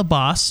learn the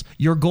boss,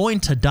 you're going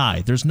to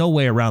die. There's no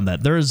way around that.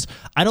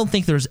 I don't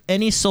think there's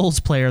any Souls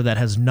player that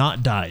has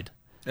not died.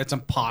 It's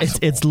impossible.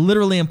 It's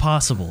literally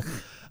impossible.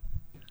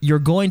 You're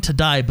going to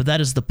die, but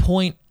that is the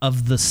point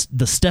of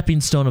the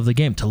stepping stone of the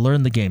game, to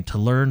learn the game, to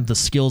learn the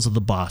skills of the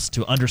boss,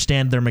 to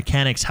understand their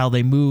mechanics, how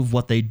they move,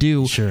 what they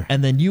do. Sure.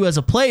 And then you as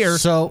a player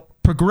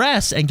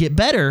progress and get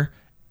better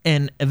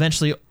and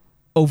eventually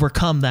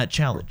overcome that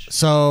challenge.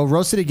 So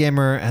Rose City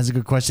Gamer has a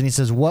good question. He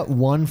says, what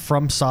one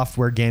From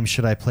Software game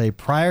should I play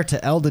prior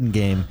to Elder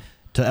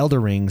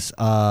Rings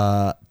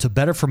to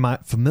better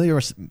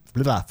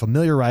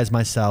familiarize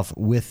myself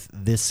with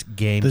this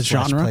game, the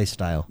genre play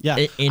style?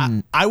 Yeah,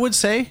 I would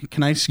say.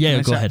 Can I?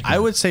 Go ahead. I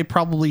would say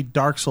probably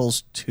Dark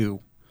Souls 2.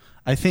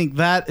 I think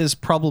that is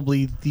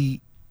probably the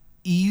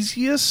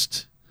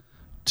easiest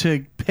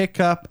to pick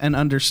up and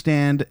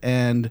understand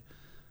and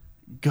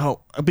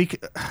go.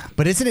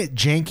 But isn't it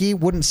janky?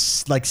 Wouldn't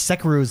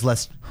Sekiro is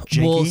less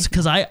janky? Well,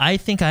 because I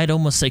think I'd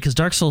almost say, because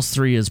Dark Souls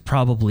 3 is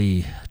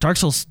probably Dark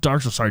Souls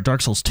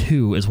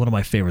 2 is one of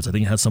my favorites. I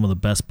think it has some of the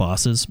best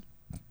bosses.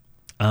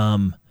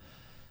 But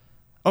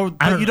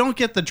you don't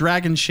get the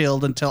dragon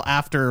shield until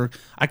after.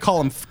 I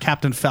call him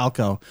Captain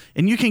Falco,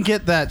 and you can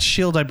get that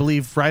shield, I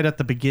believe, right at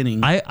the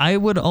beginning. I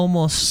would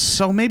almost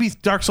so maybe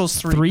Dark Souls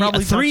 3.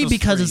 Probably three Dark Souls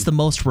because 3. it's the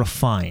most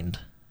refined.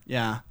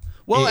 Yeah.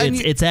 Well,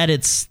 it's at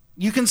its.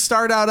 You can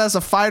start out as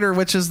a fighter,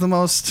 which is the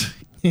most.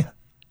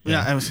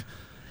 Yeah.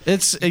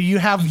 It's you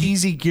have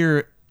easy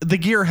gear. The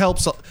gear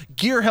helps.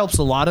 Gear helps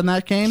a lot in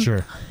that game.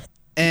 Sure.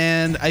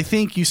 And I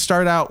think you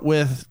start out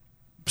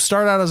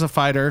as a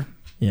fighter.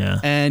 Yeah.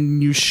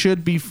 And you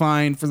should be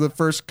fine for the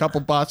first couple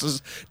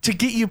bosses to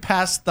get you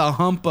past the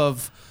hump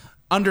of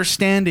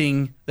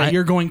understanding that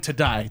you're going to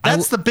die.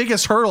 That's the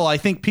biggest hurdle I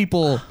think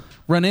people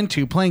run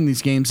into playing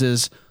these games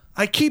is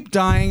I keep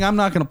dying. I'm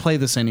not going to play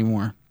this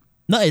anymore.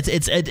 No,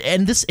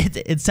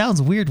 it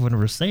sounds weird when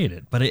we're saying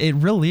it, but it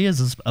really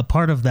is a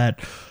part of that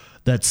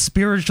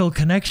spiritual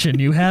connection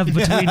you have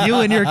between you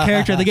and your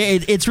character in the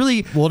game. It's really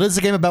it is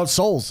a game about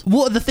souls.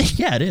 Well,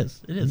 it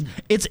is.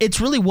 It's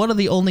really one of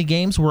the only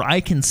games where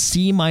I can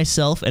see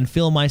myself and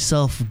feel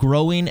myself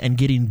growing and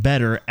getting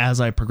better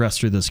as I progress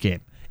through this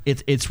game.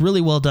 It's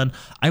really well done.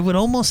 I would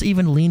almost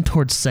even lean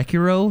towards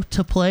Sekiro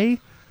to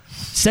play.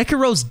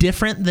 Sekiro's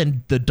different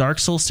than the Dark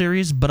Souls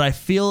series, but I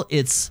feel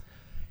it's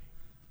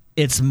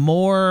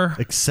more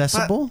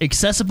accessible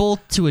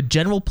to a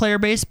general player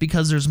base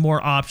because there's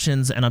more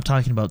options, and I'm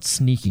talking about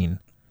sneaking.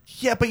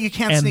 Yeah, but you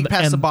can't sneak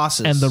past the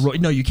bosses.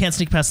 No, you can't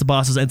sneak past the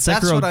bosses, and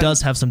Sekiro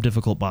does have some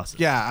difficult bosses.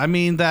 Yeah, I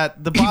mean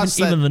that the boss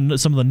even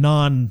some of the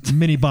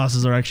non-mini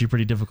bosses are actually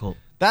pretty difficult.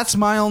 That's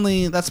my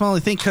only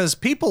thing, because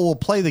people will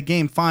play the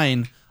game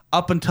fine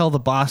up until the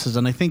bosses,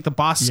 and I think the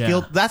boss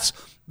skill. That's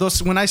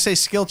those. When I say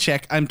skill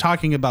check, I'm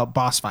talking about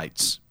boss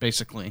fights,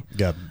 basically.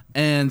 Yeah.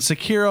 And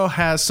Sekiro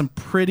has some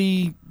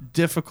pretty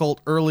difficult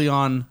early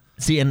on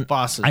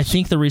bosses. I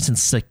think the reason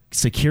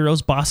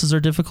Sekiro's bosses are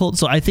difficult,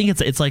 so I think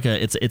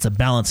it's a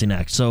balancing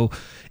act. So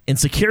in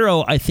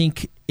Sekiro, I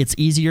think it's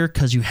easier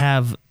because you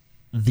have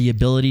the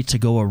ability to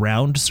go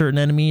around certain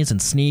enemies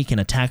and sneak and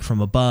attack from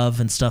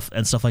above and stuff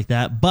like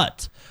that.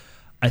 But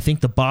I think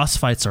the boss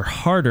fights are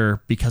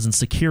harder because in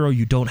Sekiro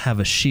you don't have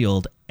a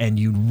shield and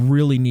you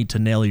really need to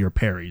nail your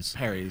parries.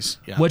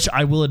 Yeah. Which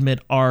I will admit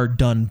are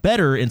done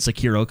better in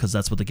Sekiro because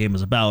that's what the game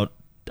is about.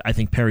 I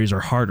think parries are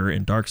harder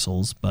in Dark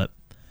Souls, but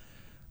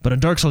in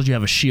Dark Souls you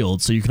have a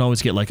shield, so you can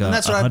always get like a 100.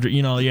 That's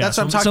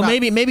what I'm talking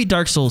about. Maybe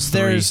Dark Souls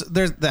 3.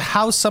 There's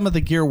how some of the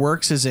gear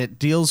works is it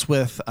deals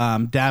with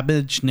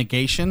damage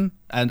negation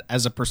and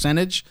as a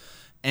percentage,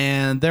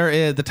 and there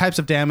is the types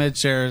of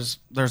damage. There's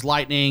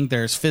lightning,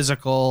 there's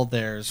physical,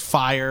 there's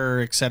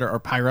fire, etc., or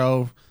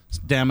pyro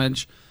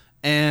damage,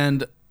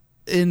 and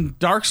in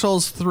Dark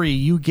Souls 3,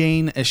 you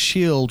gain a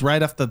shield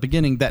right off the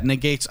beginning that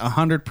negates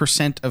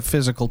 100% of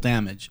physical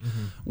damage,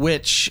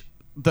 which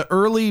the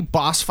early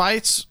boss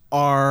fights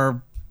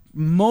are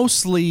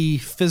mostly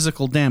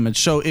physical damage.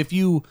 So if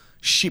you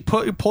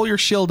pull your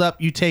shield up,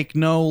 you take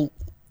no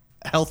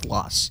health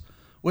loss,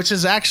 which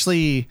is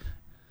actually...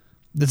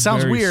 It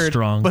sounds very weird,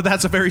 strong. but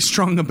that's a very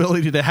strong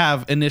ability to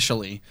have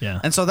initially.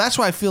 Yeah. And so that's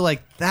why I feel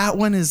like that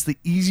one is the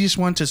easiest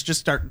one to just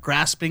start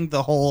grasping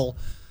the whole,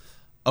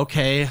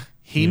 okay...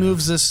 He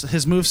moves this.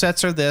 His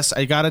movesets are this.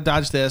 I gotta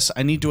dodge this.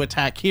 I need to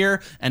attack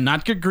here and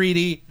not get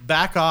greedy.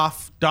 Back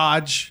off,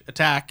 dodge,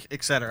 attack,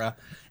 etc.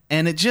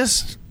 And it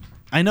just,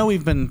 I know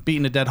we've been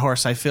beating a dead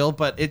horse, I feel,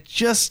 but it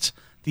just,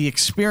 the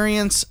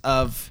experience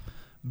of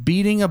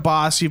beating a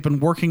boss you've been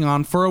working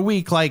on for a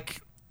week,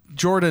 like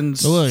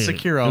Jordan's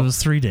Sekiro. It was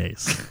 3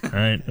 days. All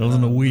right, it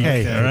wasn't a week.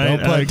 Hey, all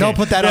right? don't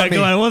put that on me.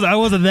 I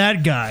wasn't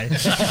that guy.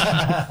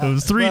 It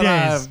was 3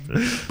 days.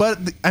 But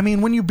I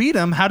mean, when you beat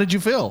him, how did you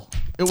feel?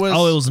 It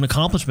was an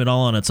accomplishment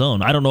all on its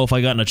own. I don't know if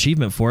I got an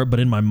achievement for it, but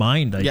in my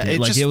mind, I did.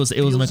 Like it was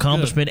an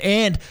accomplishment. Good.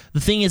 And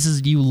the thing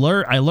is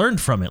I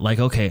learned from it. Like,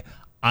 okay,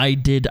 I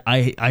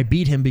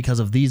beat him because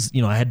of these,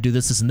 I had to do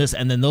this, and this,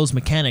 and then those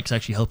mechanics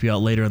actually help you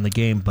out later in the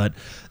game. But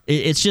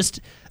it's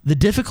just the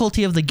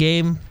difficulty of the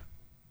game.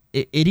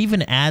 It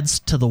even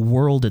adds to the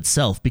world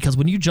itself, because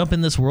when you jump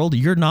in this world,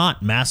 you're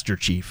not Master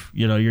Chief.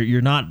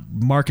 You're not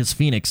Marcus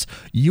Phoenix.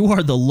 You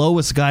are the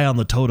lowest guy on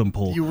the totem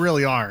pole. You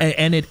really are.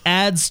 And it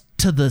adds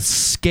to the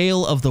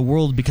scale of the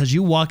world, because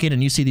you walk in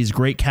and you see these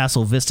great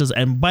castle vistas.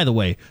 And by the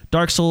way,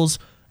 Dark Souls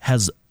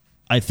has,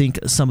 I think,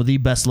 some of the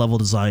best level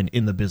design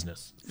in the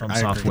business from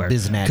software.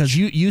 Because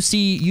you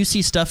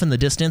see stuff in the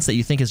distance that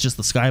you think is just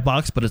the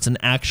skybox, but it's an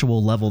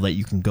actual level that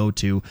you can go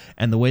to,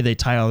 and the way they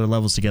tie all their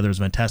levels together is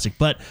fantastic.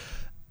 But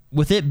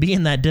with it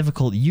being that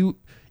difficult, you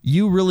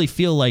really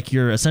feel like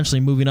you're essentially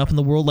moving up in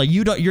the world. Like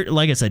you're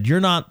like I said, you're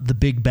not the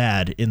big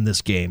bad in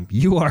this game.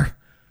 You are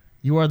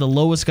the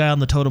lowest guy on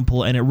the totem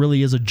pole, and it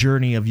really is a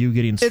journey of you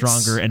getting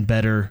stronger and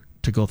better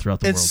to go throughout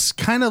the world. It's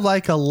kind of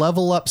like a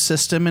level up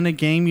system in a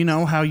game. You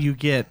know how you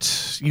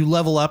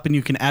level up and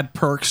you can add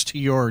perks to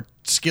your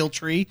skill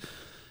tree.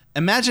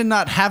 Imagine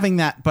not having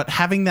that, but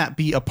having that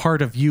be a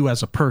part of you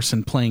as a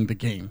person playing the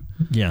game.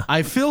 Yeah.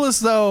 I feel as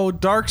though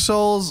Dark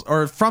Souls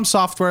or From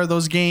Software,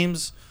 those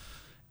games,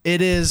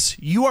 it is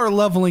you are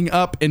leveling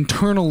up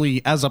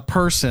internally as a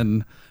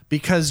person,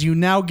 because you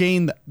now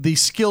gain the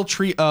skill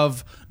tree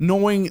of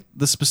knowing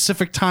the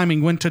specific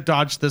timing when to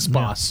dodge this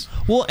boss.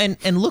 Well,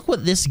 and look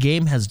what this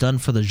game has done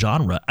for the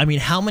genre. I mean,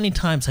 how many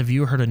times have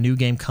you heard a new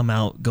game come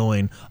out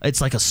going, it's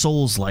like a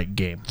Souls-like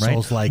game, right?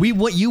 Souls-like.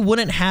 You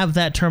wouldn't have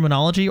that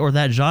terminology or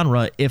that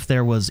genre if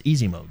there was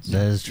easy modes.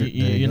 That is true.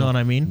 You know what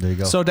I mean? There you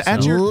go. So to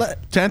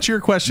answer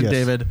your question, Yes.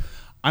 David,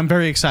 I'm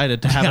very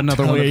excited to have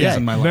another one of these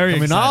in my life. Very I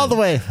mean, excited. all the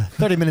way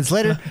 30 minutes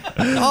later,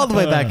 all the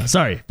way back.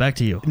 Sorry, back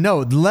to you. No,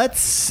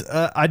 let's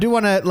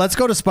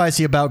go to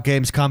Spicy about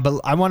Gamescom,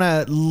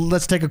 but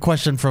let's take a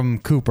question from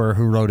Cooper,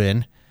 who wrote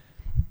in.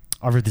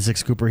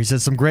 R56 Cooper. He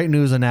says, some great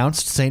news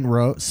announced.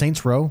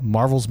 Saints Row,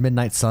 Marvel's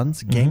Midnight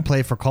Suns.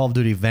 Gameplay for Call of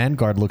Duty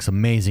Vanguard looks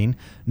amazing.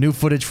 New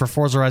footage for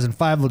Forza Horizon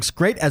 5 looks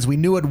great, as we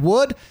knew it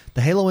would. The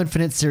Halo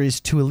Infinite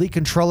Series 2 Elite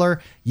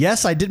controller.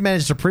 Yes, I did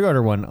manage to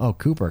pre-order one. Oh,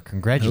 Cooper,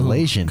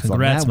 congratulations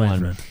congrats, on that my one.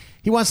 friend.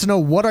 He wants to know,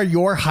 what are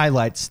your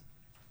highlights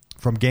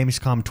from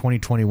Gamescom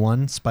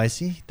 2021,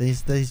 Spicy?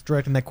 He's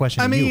directing that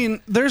question to you.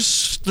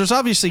 There's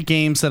obviously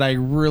games that I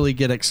really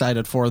get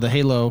excited for. The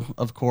Halo,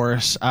 of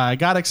course. I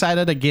got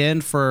excited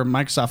again for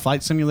Microsoft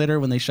Flight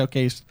Simulator when they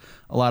showcased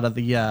a lot of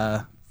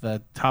the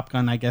Top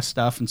Gun, I guess,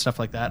 stuff and stuff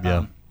like that.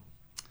 Yeah.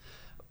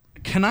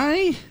 Can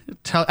I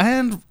tell?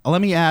 And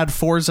let me add,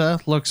 Forza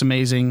looks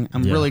amazing.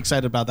 I'm really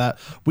excited about that.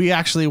 We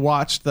actually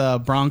watched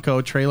the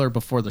Bronco trailer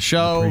before the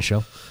show.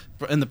 Pre-show.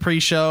 In the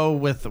pre-show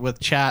with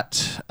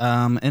chat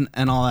and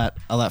all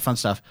that fun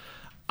stuff.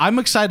 I'm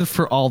excited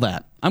for all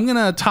that. I'm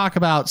gonna talk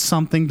about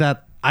something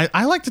that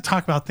I like to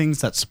talk about,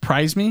 things that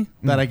surprise me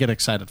that I get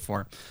excited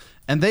for.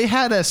 And they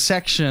had a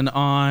section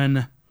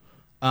on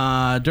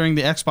during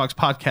the Xbox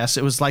podcast.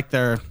 It was like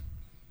their,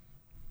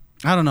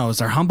 I don't know, is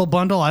their Humble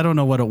Bundle? I don't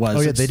know what it was. Oh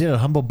yeah, they did a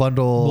Humble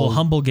Bundle. Well,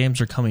 Humble Games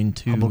are coming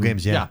too. Humble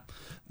Games, yeah.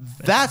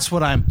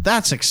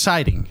 That's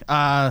exciting.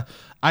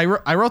 I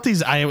wrote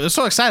these. I was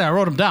so excited. I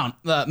wrote them down.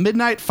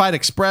 Midnight Fight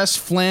Express,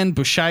 Flan,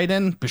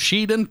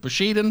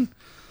 Bushidan.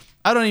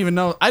 I don't even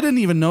know. I didn't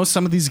even know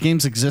some of these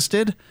games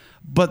existed,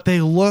 but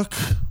they look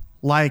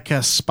like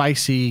a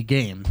spicy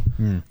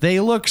game. They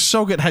look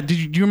so good. Do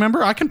you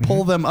remember? I can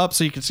pull them up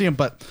so you can see them,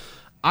 but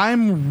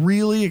I'm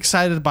really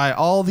excited by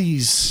all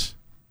these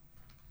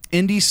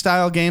indie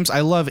style games.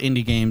 I love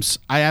indie games.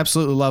 I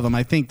absolutely love them.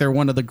 I think they're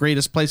one of the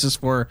greatest places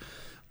for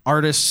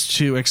artists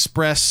to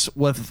express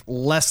with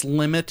less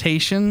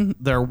limitation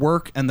their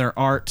work and their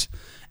art,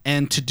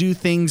 and to do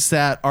things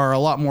that are a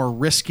lot more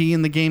risky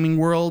in the gaming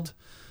world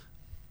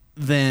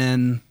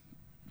than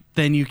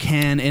you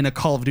can in a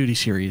Call of Duty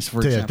series, for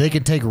example. They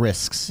can take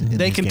risks.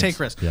 They can take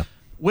risks. Yeah.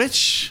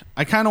 Which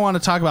I kind of want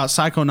to talk about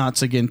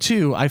Psychonauts again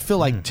too. I feel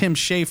like Tim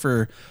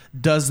Schafer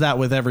does that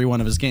with every one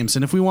of his games,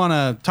 and if we want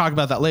to talk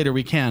about that later,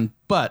 we can.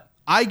 But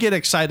I get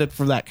excited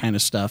for that kind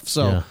of stuff.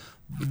 So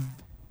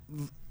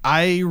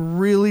I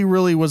really,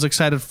 really was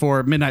excited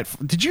for Midnight.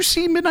 Did you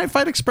see Midnight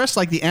Fight Express?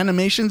 Like the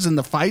animations and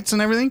the fights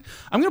and everything?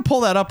 I'm going to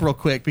pull that up real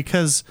quick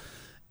because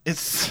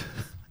it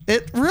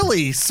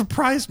really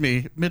surprised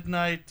me.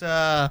 Midnight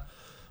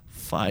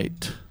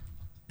Fight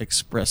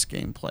Express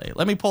gameplay.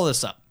 Let me pull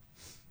this up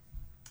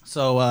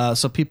so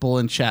people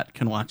in chat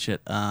can watch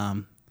it.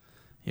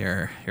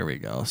 Here we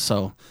go.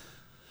 So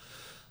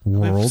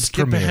World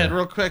Skip premiere. ahead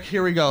real quick.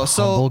 Here we go.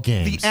 So Humble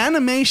Games. the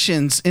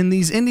animations in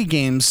these indie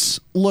games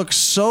look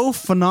so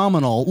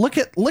phenomenal. Look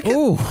at.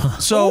 Ooh.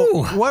 So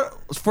Ooh. what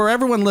for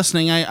everyone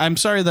listening? I'm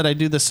sorry that I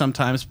do this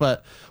sometimes,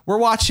 but we're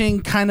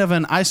watching kind of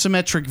an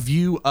isometric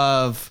view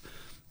of.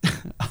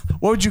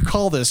 What would you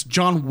call this?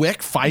 John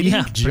Wick fighting?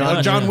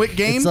 Yeah, John Wick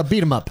game. It's a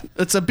beat 'em up.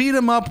 It's a beat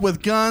 'em up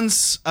with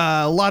guns.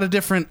 A lot of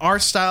different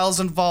art styles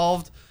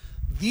involved.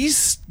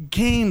 These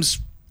games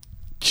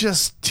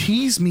just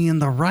tease me in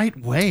the right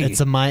way.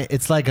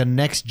 It's like a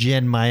next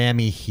gen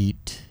Miami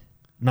Heat.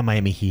 Not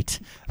Miami Heat.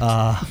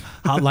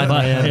 Hotline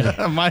Miami.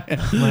 Hotline Miami.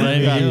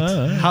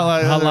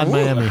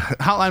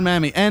 Hotline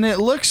Miami. And it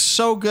looks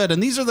so good.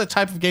 And these are the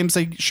type of games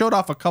they showed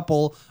off a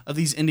couple of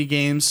these indie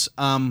games.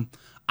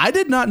 I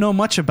did not know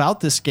much about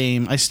this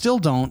game. I still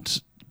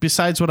don't,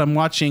 besides what I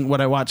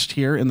watched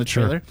here in the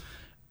trailer.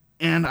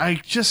 And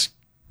it just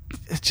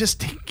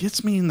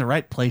gets me in the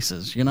right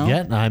places, you know?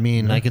 Yeah, I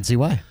mean, I can see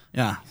why.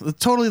 Yeah, it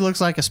totally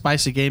looks like a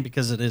spicy game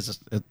because it is.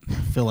 I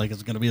feel like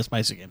it's going to be a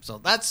spicy game. So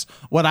that's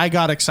what I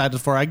got excited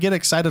for. I get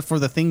excited for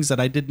the things that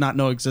I did not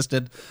know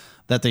existed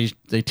that they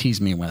tease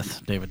me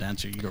with. David,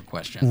 answer your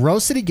question.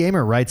 Rose City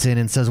Gamer writes in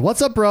and says,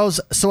 "What's up, bros?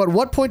 So at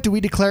what point do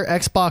we declare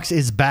Xbox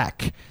is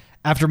back?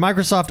 After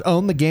Microsoft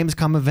owned the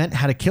Gamescom event,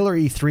 had a killer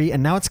E3,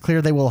 and now it's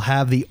clear they will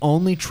have the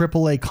only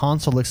AAA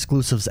console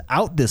exclusives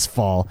out this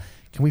fall.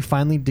 Can we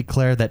finally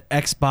declare that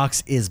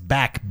Xbox is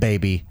back,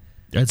 baby?"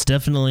 It's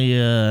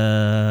definitely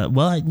I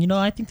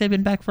think they've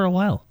been back for a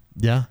while,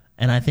 Yeah.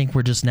 and I think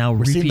we're just now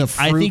seeing reaping. the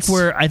fruits.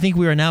 I think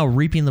we are now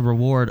reaping the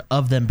reward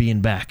of them being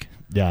back.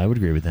 Yeah, I would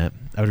agree with that.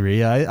 I would agree.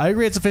 Yeah, I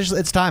agree. It's official.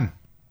 It's time.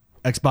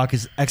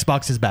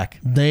 Xbox is back.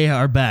 They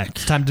are back.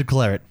 It's time to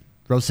declare it.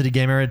 Rose City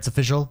Gamer, it's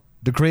official.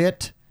 Decree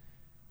it.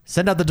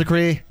 Send out the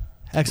decree.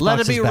 Xbox Let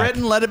it be is back.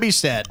 written. Let it be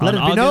said. Let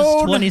On it be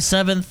August known.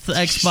 27th,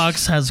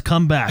 Xbox has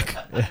come back.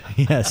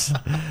 Yes.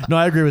 No,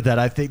 I agree with that.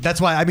 I think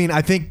that's why.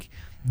 I think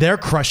they're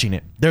crushing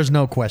it. There's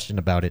no question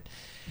about it.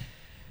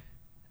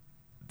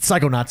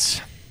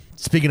 Psychonauts.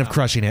 Speaking of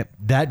crushing it,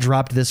 that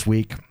dropped this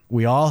week.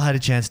 We all had a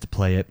chance to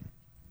play it.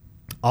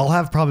 I'll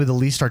have probably the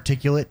least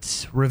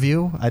articulate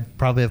review. I'd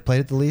probably have played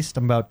it the least.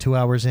 I'm about 2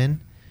 hours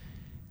in.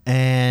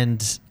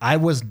 And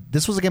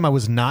this was a game I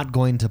was not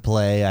going to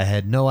play. I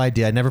had no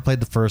idea. I never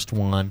played the first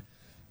one.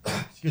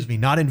 Excuse me.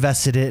 Not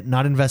invested in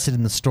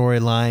the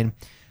storyline.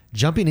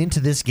 Jumping into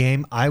this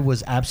game, I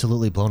was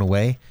absolutely blown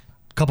away.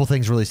 A couple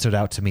things really stood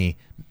out to me.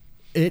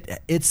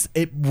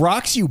 It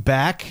rocks you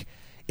back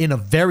in a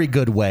very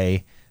good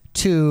way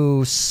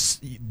to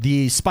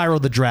the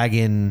Spyro the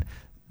Dragon,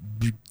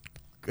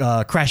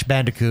 Crash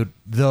Bandicoot,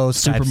 those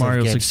Super types Mario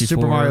of games. 64.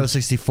 Super Mario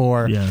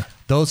 64. Yeah.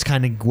 Those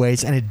kind of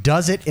ways, and it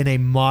does it in a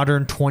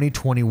modern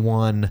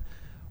 2021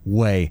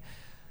 way.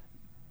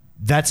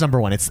 That's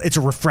number one. It's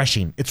a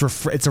refreshing. It's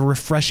a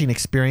refreshing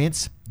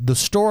experience. The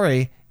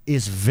story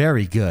is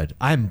very good.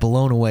 I'm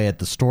blown away at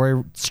the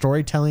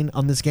storytelling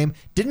on this game.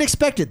 Didn't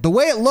expect it. The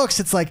way it looks,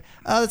 it's like,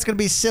 oh, it's going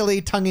to be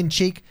silly, tongue in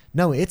cheek.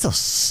 No, it's a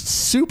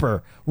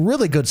super,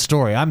 really good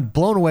story. I'm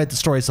blown away at the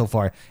story so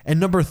far. And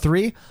number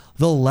three,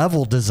 the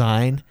level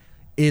design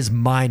is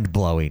mind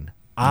blowing.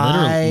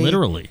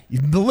 Literally.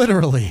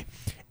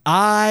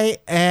 I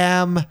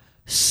am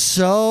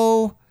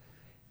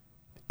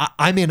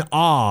I'm in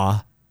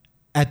awe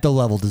at the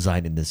level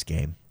design in this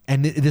game.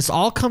 And this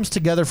all comes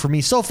together for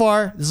me so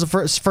far. This is a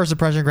first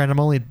impression. Granted, I'm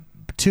only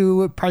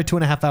probably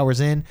 2.5 hours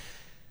in.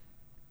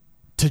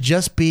 To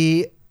just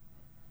be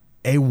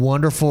a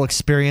wonderful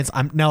experience.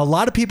 Now, a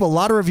lot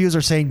of reviews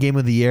are saying Game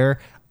of the Year.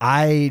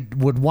 I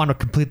would want to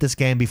complete this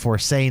game before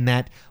saying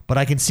that, but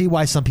I can see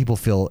why some people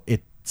feel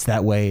it's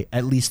that way,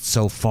 at least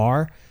so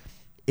far.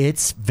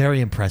 It's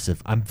very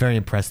impressive. I'm very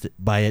impressed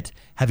by it,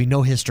 having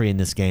no history in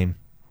this game.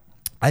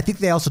 I think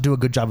they also do a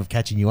good job of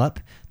catching you up.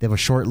 They have a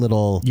short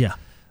little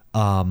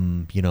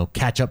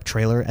catch up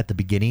trailer at the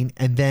beginning,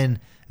 and then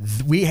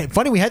we had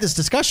this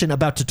discussion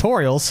about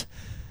tutorials.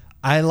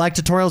 I like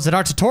tutorials that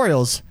are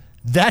tutorials.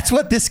 That's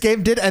what this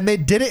game did, and they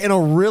did it in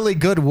a really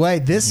good way.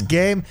 This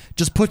game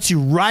just puts you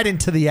right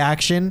into the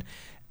action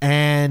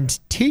and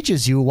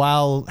teaches you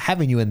while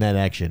having you in that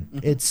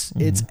action. It's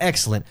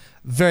excellent.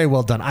 Very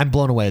well done. I'm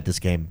blown away at this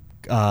game.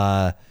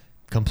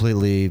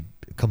 Completely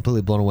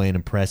blown away and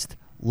impressed.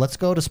 Let's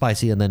go to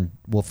Spicy, and then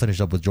we'll finish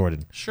up with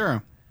Jordan.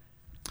 Sure.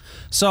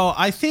 So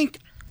I think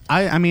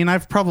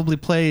I've probably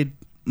played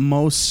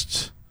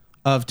most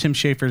of Tim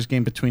Schafer's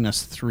game between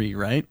us three,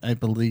 right? I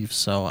believe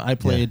so. I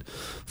played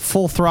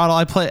Full Throttle.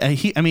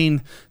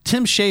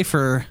 Tim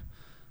Schafer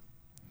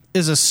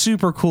is a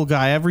super cool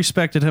guy. I've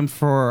respected him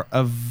for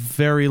a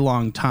very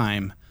long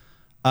time.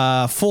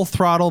 Full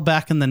Throttle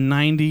back in the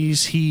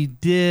 90s. He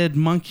did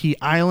Monkey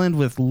Island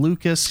with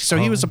Lucas. So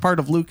he was a part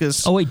of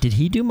Lucas. Oh wait, did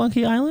he do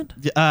Monkey Island?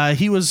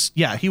 He was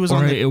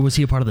Or was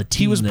he a part of the team?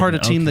 He was part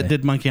of the team that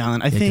did Monkey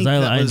Island. I think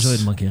I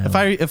enjoyed Monkey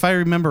Island. If I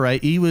remember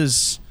right,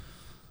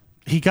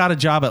 he got a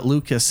job at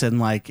Lucas in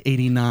like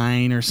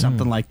 '89 or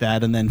something like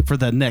that, and then for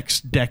the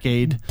next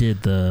decade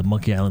did the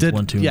Monkey Island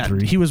 1, 2, and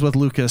 3. He was with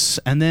Lucas,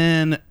 and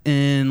then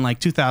in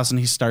like 2000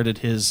 he started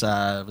his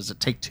was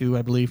it Take-Two,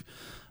 I believe.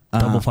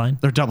 Double Fine?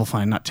 They're Double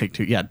Fine, not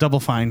Take-Two. Yeah, Double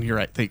Fine. You're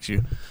right. Thank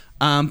you.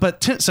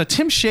 So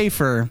Tim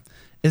Schafer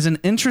is an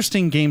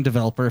interesting game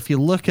developer. If you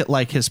look at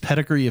like his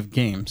pedigree of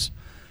games,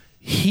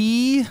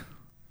 he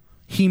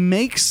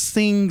makes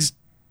things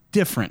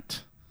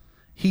different.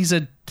 He's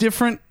a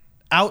different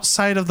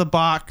outside of the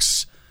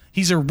box.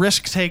 He's a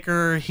risk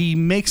taker.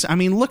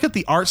 Look at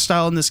the art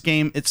style in this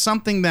game. It's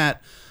something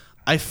that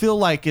I feel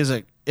like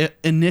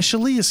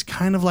initially is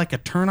kind of like a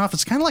turnoff.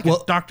 It's kind of like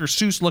a Dr.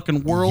 Seuss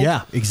looking world.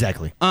 Yeah,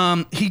 exactly.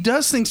 He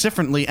does things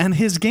differently, and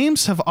his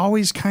games have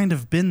always kind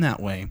of been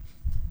that way.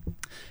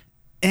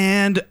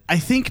 And I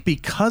think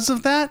because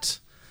of that,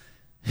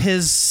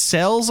 his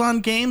sales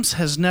on games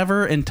has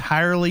never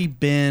entirely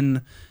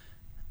been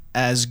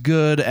as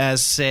good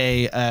as,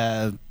 say,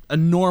 a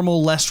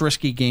normal, less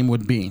risky game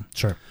would be.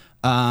 Sure.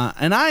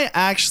 And I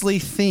actually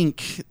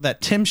think that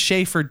Tim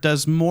Schafer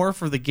does more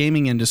for the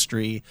gaming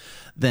industry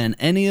than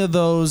any of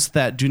those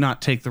that do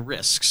not take the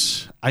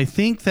risks. I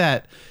think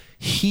that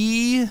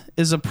he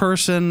is a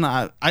person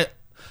I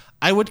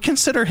would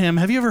consider him.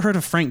 Have you ever heard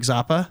of Frank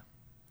Zappa?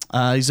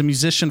 He's a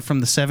musician from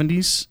the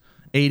 70s,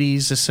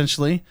 80s,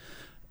 essentially.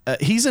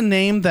 He's a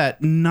name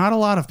that not a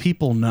lot of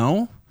people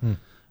know,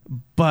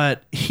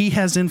 but he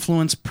has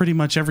influenced pretty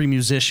much every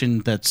musician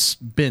that's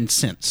been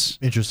since.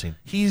 Interesting.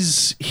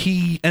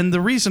 And the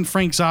reason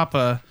Frank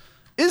Zappa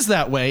is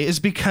that way is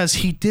because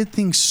he did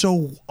things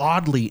so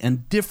oddly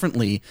and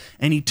differently,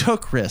 and he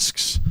took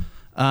risks.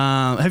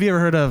 Have you ever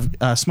heard of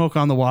Smoke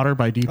on the Water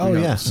by Deep Oh,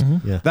 Roots? yes.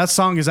 Mm-hmm. Yeah. That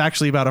song is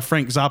actually about a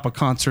Frank Zappa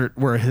concert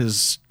where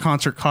his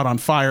concert caught on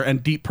fire,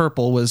 and Deep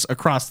Purple was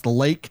across the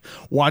lake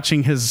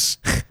watching his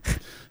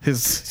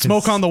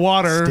Smoke on the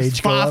Water,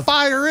 stage go up?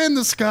 Fire in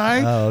the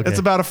Sky. Oh, okay. It's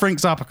about a Frank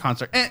Zappa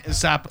concert.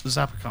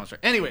 Zappa concert.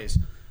 Anyways,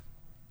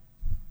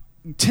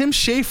 Tim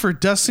Schafer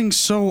does things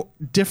so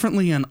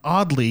differently and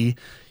oddly,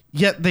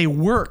 yet they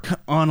work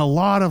on a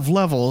lot of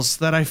levels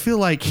that I feel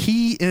like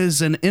he is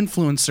an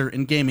influencer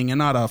in gaming and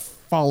not a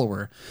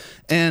follower.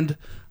 And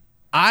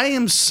I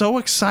am so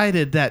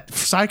excited that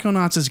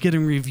Psychonauts is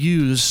getting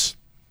reviews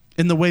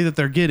in the way that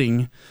they're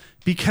getting,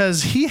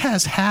 because he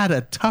has had a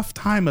tough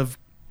time of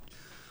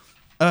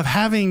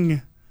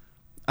having,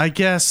 I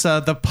guess,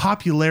 the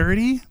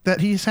popularity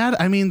that he's had.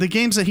 I mean, the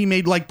games that he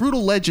made, like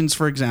Brutal Legends,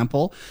 for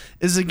example,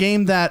 is a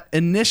game that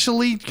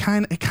initially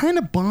kind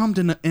of bombed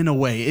in a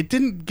way. It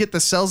didn't get the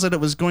sales that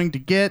it was going to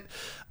get.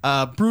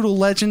 Brutal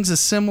Legends is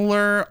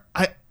similar.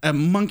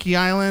 Monkey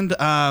Island, Day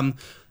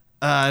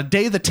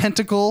of the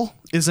Tentacle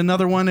is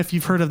another one. If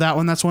you've heard of that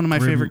one, that's one of my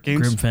favorite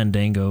games. Grim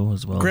Fandango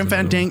as well. Grim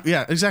Fandango,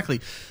 yeah,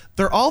 exactly.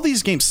 They're all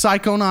these games.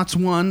 Psychonauts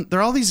 1.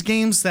 They're all these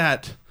games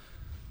that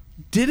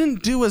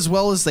didn't do as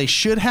well as they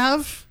should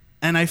have,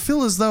 and I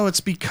feel as though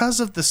it's because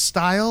of the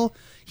style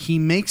he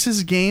makes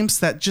his games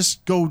that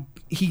just go.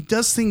 He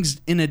does things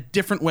in a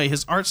different way.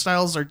 His art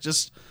styles are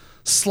just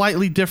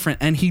slightly different,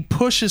 and he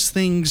pushes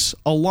things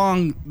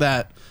along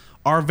that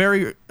are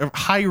very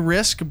high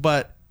risk,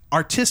 but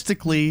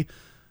artistically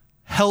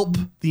help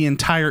the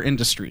entire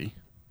industry.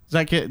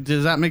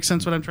 Does that make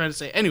sense what I'm trying to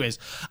say? Anyways,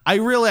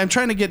 I'm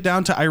trying to get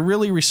down to I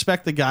really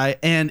respect the guy,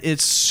 and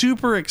it's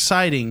super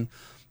exciting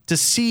to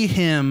see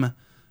him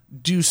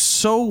do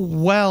so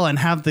well and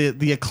have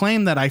the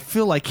acclaim that I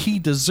feel like he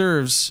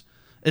deserves.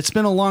 It's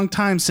been a long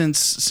time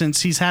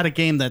since he's had a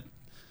game that,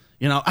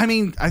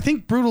 I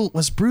think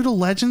Brutal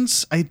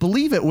Legends, I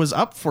believe it was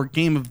up for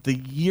Game of the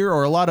Year,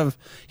 or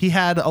he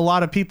had a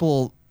lot of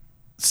people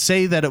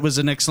say that it was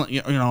an excellent,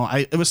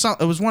 it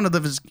was one of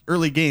his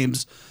early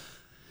games,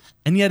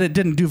 and yet it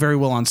didn't do very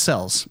well on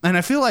sales. And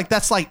I feel like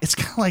it's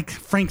kind of like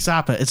Frank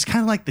Zappa. It's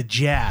kind of like the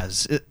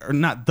jazz, or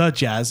not the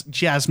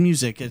jazz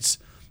music. It's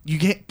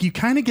you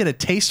kind of get a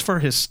taste for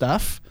his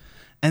stuff,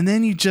 and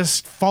then you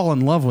just fall in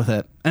love with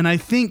it. And I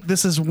think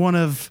this is one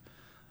of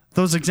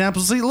those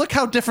examples. See, look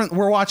how different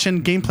we're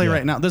watching gameplay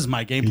right now. This is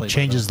my gameplay. It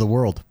changes the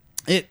world.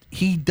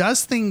 He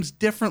does things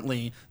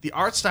differently. The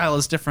art style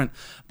is different,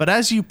 but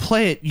as you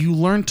play it, you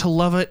learn to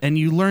love it and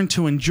you learn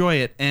to enjoy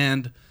it.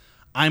 And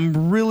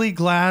I'm really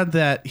glad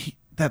that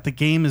the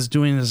game is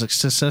doing as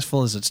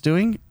successful as it's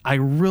doing. I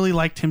really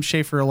like Tim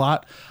Schafer a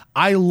lot.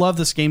 I love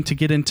this game. To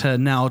get into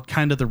now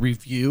kind of the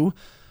review,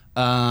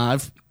 I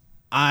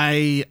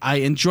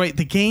enjoy it.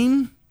 The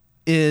game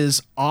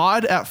is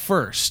odd at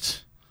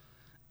first,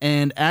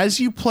 and as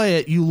you play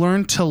it, you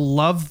learn to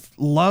love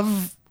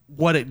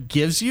what it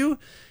gives you.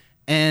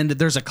 And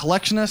there's a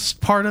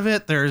collectionist part of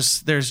it.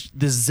 There's this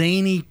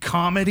zany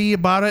comedy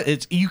about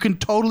it. You can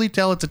totally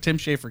tell it's a Tim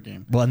Schafer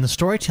game. Well, and the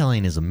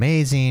storytelling is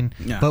amazing.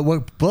 Yeah. But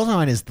what blows my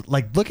mind is,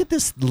 like, look at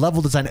this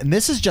level design. And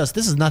this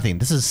is nothing.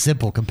 This is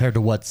simple compared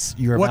to what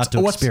you're about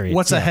to experience.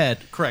 What's ahead?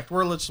 Correct.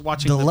 We're just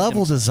watching the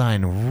level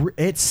design.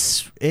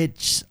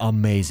 It's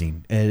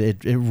amazing.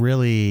 It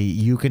really,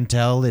 you can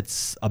tell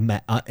it's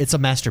a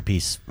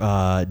masterpiece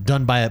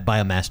done by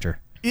a master.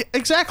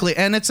 Exactly,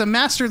 and it's a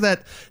master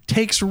that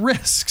takes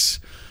risks.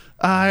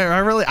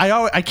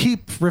 I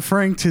keep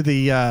referring to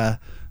the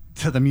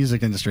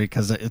music industry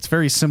because it's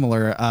very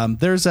similar.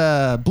 There's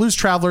Blues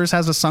Travelers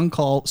has a song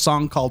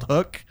called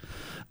Hook.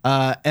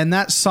 And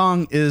that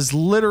song is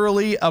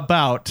literally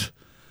about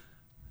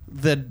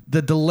the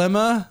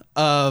dilemma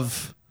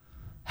of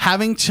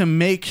having to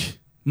make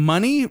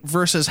money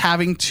versus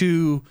having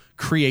to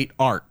create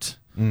art.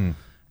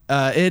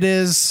 It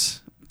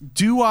is,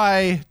 do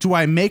I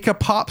make a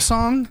pop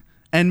song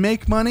and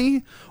make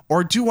money,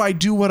 or do I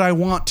do what I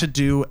want to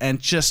do and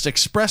just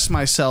express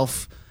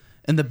myself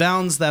in the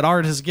bounds that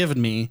art has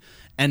given me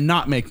and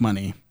not make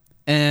money?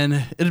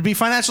 And it'd be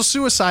financial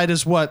suicide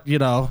is what,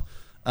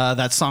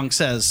 that song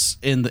says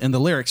in the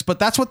lyrics. But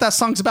that's what that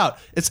song's about.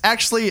 It's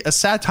actually a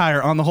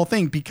satire on the whole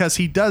thing, because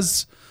he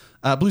does...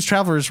 Blues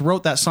Travelers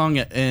wrote that song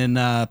in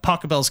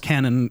Pachelbel's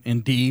canon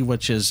in D,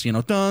 which is,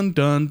 dun,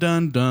 dun,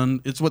 dun,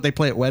 dun. It's what they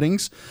play at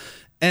weddings.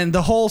 And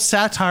the whole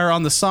satire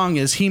on the song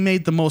is he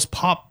made the most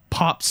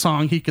pop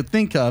song he could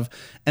think of,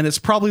 and it's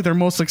probably their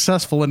most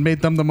successful and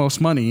made them the most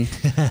money.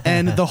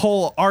 And the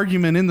whole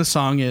argument in the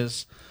song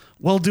is,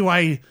 well, do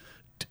I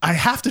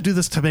have to do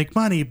this to make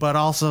money, but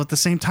also at the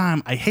same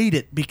time, I hate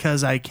it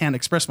because I can't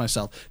express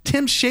myself.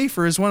 Tim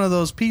Schafer is one of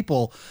those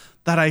people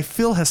that I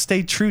feel has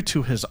stayed true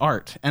to his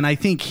art. And I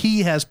think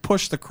he has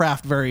pushed the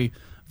craft very,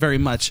 very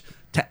much.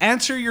 To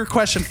answer your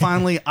question,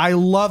 finally, I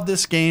love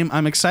this game.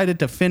 I'm excited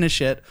to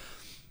finish it.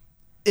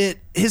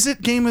 Is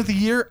it Game of the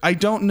Year? I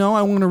don't know.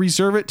 I want to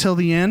reserve it till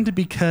the end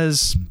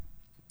because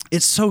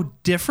it's so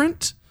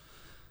different.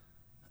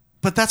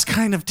 But that's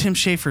kind of Tim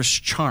Schafer's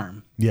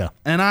charm. Yeah.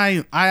 And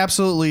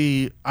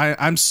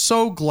I'm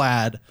so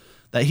glad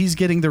that he's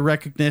getting the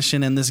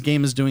recognition and this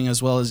game is doing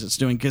as well as it's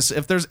doing. Because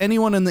if there's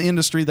anyone in the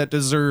industry that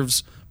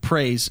deserves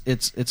praise,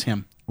 it's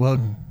him.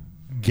 Well,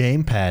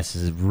 Game Pass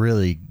is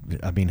really,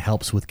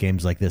 helps with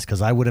games like this,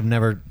 because I would have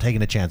never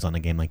taken a chance on a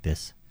game like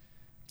this.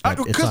 But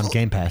it's on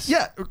Game Pass.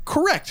 Yeah,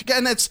 correct.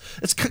 And it's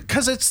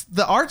because it's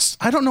the arts.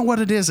 I don't know what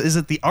it is. Is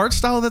it the art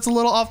style that's a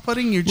little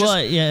off-putting? You're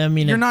just,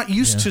 you're not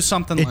used to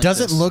something like this.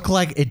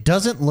 It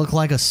doesn't look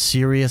like a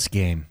serious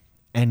game.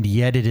 And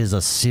yet it is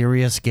a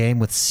serious game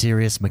with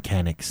serious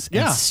mechanics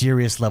and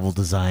serious level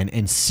design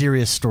and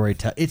serious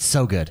storytelling. It's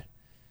so good.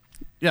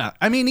 Yeah.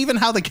 Even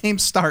how the game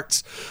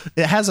starts,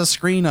 it has a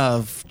screen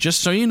of,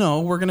 just so you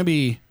know, we're going to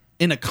be,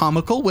 in a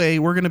comical way,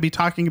 we're going to be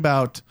talking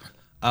about,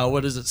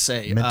 what does it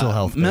say? Mental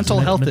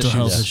health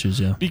issues.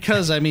 Yeah.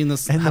 Because,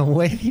 this... And the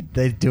way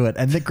they do it,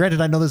 and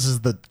granted, I know this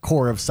is the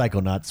core of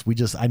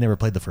Psychonauts. I never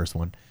played the first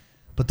one.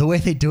 But the way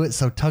they do it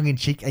so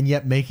tongue-in-cheek and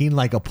yet making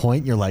like a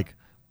point, you're like,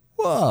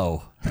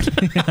 whoa.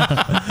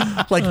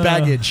 Like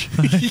baggage.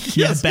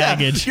 Yes,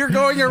 baggage. Yeah. You're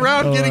going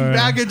around getting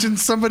baggage in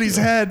somebody's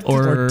head.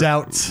 Or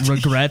doubts.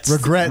 Regrets.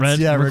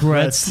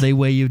 Regrets. They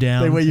weigh you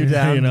down.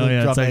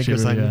 Drop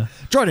anchors on you.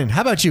 Jordan,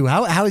 how about you?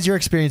 How has your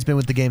experience been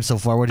with the game so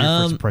far? What are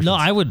your first impressions? No,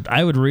 I would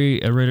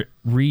reiterate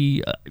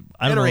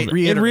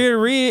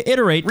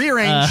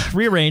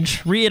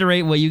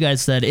what you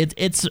guys said.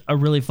 It's a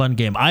really fun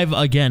game. I've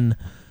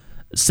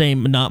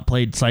not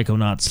played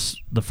Psychonauts,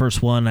 the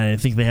first one. I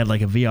think they had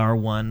like a VR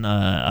one.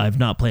 I've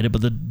not played it,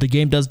 but the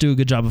game does do a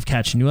good job of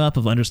catching you up,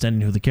 of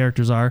understanding who the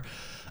characters are.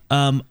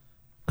 The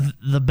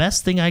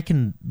best way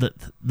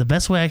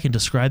I can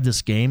describe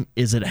this game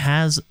is it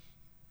has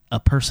a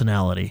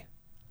personality,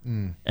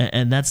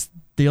 and that's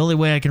the only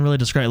way I can really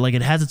describe it. Like,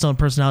 it has its own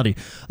personality.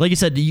 Like you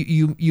said,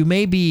 you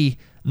may be,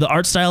 the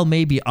art style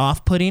may be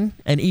off-putting,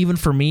 and even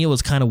for me, it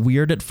was kind of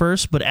weird at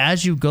first. But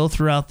as you go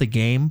throughout the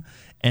game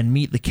and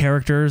meet the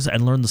characters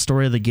and learn the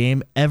story of the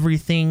game,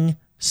 everything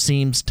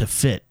seems to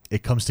fit.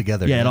 It comes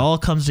together. Yeah, it all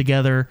comes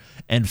together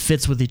and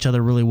fits with each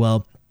other really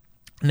well.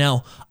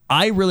 Now,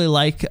 I really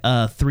like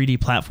 3D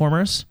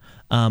platformers.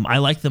 I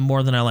like them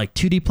more than I like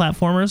 2D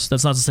platformers.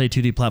 That's not to say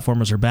 2D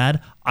platformers are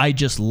bad. I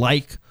just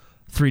like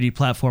 3D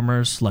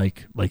platformers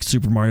like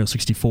Super Mario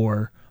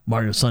 64,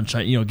 Mario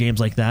Sunshine,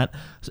 games like that.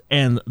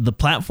 And the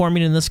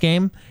platforming in this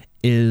game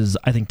is,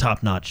 I think,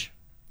 top-notch.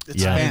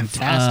 It's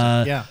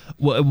fantastic.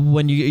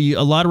 When a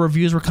lot of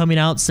reviews were coming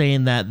out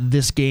saying that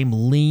this game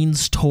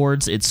leans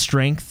towards its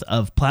strength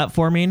of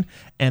platforming,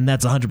 and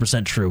that's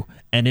 100% true.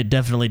 And it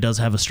definitely does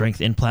have a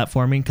strength in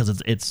platforming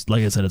because it's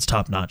like I said, it's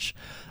top notch.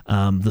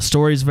 The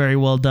story is very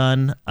well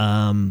done.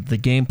 The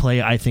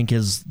gameplay, I think,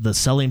 is the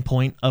selling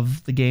point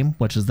of the game,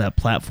 which is that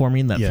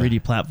platforming, that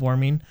 3D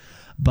platforming.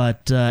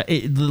 But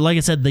like I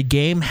said, the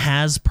game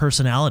has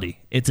personality.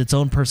 It's its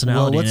own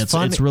personality, and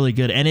it's really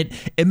good. And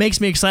it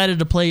makes me excited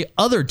to play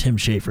other Tim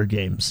Schafer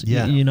games.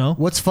 Yeah.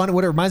 What's fun,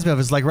 what it reminds me of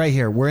is like right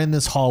here, we're in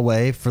this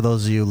hallway, for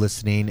those of you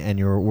listening, and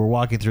we're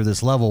walking through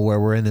this level where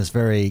we're in this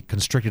very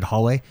constricted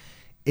hallway.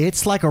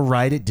 It's like a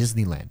ride at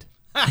Disneyland.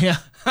 Yeah.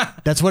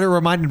 That's what it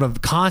reminded me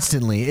of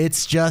constantly.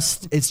 It's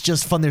just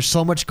fun. There's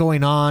so much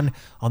going on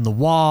the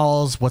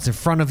walls, what's in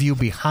front of you,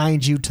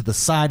 behind you, to the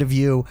side of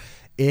you.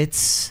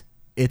 It's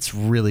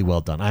really well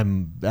done.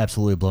 I'm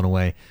absolutely blown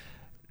away.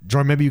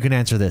 Jordan, maybe you can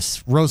answer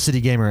this. Rose City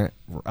Gamer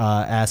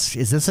asks,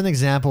 is this an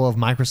example of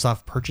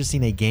Microsoft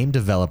purchasing a game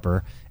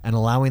developer and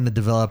allowing the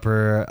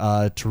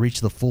developer to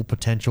reach the full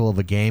potential of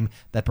a game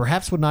that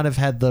perhaps would not have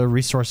had the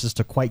resources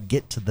to quite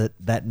get to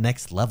that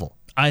next level?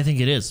 I think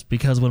it is,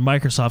 because when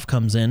Microsoft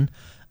comes in,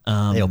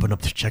 They open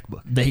up their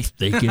checkbook. They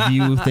give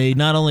you, they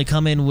not only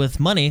come in with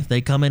money, they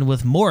come in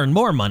with more and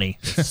more money.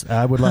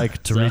 I would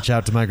like to reach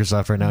out to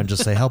Microsoft right now and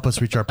just say, help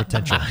us reach our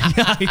potential.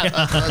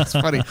 That's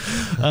funny.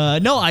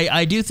 No,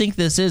 I do think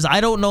this is.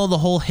 I don't know the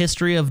whole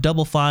history of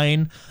Double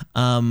Fine.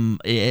 When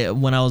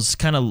I was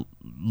kind of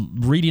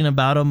reading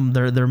about them,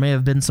 there may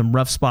have been some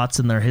rough spots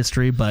in their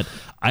history, but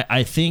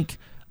I think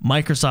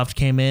Microsoft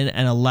came in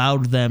and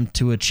allowed them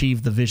to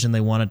achieve the vision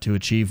they wanted to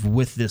achieve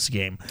with this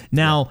game.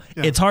 Now,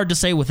 it's hard to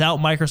say without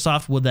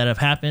Microsoft, would that have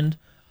happened?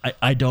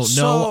 I don't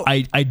know.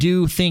 I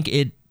do think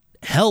it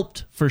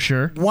helped for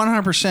sure.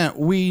 100%.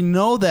 We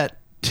know that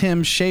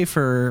Tim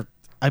Schafer,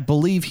 I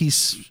believe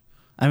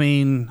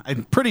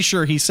I'm pretty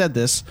sure he said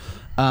this.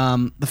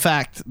 The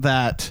fact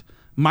that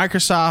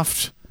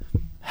Microsoft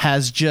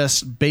has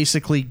just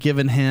basically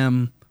given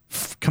him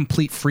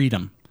complete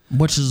freedom.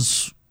 Which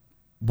is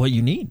what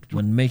you need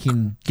when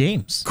making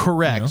games.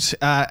 Correct.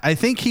 I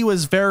think he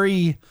was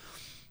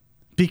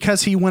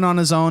because he went on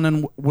his own,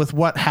 and with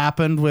what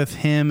happened with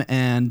him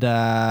and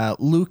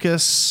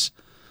LucasArts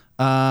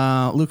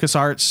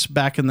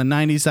back in the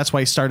 90s, that's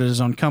why he started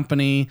his own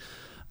company.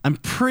 I'm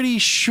pretty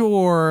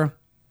sure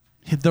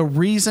the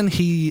reason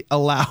he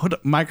allowed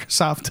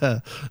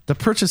Microsoft to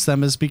purchase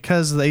them is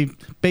because they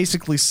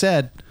basically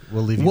said,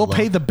 we'll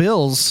pay the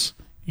bills.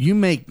 You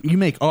make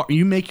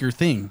your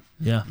thing.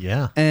 Yeah.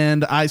 Yeah.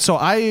 And they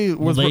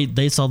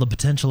saw the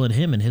potential in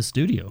him and his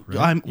studio.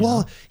 Right?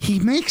 He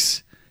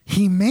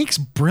makes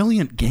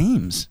brilliant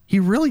games. He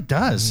really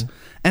does. Mm-hmm.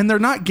 And they're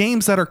not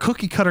games that are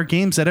cookie cutter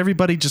games that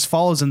everybody just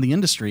follows in the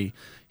industry.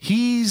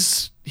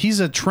 He's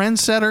a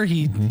trendsetter.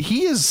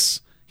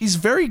 He's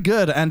very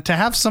good. And to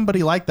have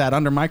somebody like that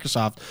under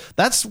Microsoft,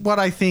 that's what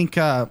I think.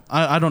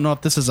 I don't know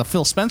if this is a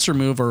Phil Spencer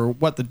move or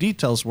what the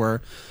details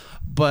were,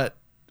 but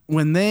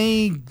when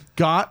they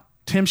got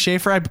Tim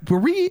Schafer, were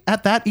we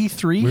at that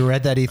E3? We were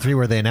at that E3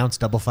 where they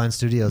announced Double Fine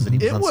Studios,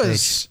 and he was on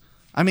stage.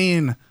 I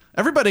mean,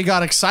 everybody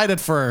got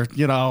excited for,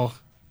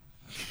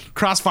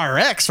 Crossfire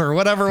X or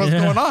whatever was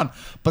going on.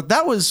 But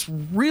that was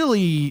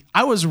really,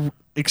 I was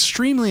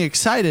extremely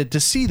excited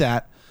to see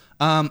that.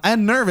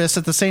 And nervous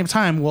at the same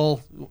time.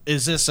 Well,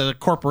 is this a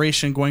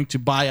corporation going to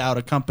buy out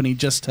a company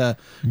just to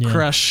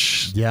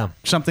crush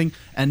something?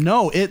 And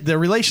no, the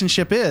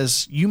relationship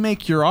is you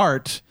make your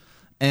art.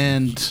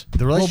 And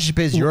the relationship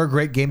is you're a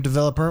great game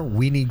developer.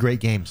 We need great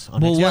games.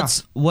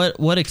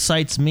 What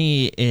excites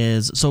me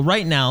is, so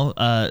right now,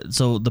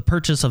 so the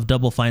purchase of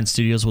Double Fine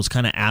Studios was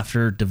kind of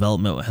after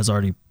development has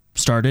already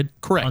started.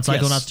 Correct. On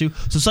Psychonauts 2.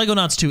 So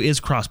Psychonauts 2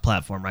 is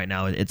cross-platform right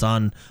now. It's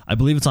on, I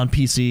believe it's on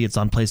PC, it's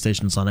on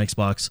PlayStation, it's on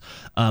Xbox.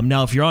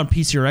 Now, if you're on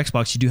PC or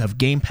Xbox, you do have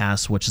Game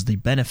Pass, which is the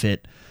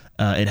benefit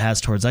it has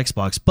towards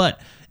Xbox.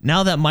 But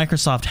now that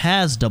Microsoft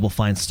has Double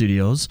Fine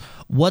Studios,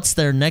 what's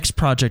their next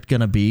project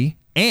going to be?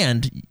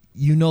 And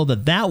you know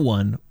that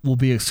one will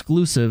be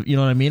exclusive. You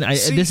know what I mean?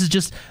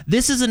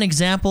 This is an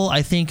example,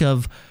 I think,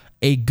 of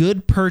a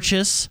good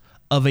purchase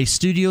of a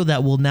studio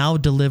that will now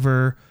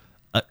deliver,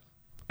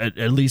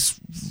 at least,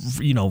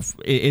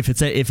 if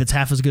it's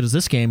half as good as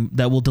this game,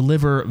 that will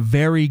deliver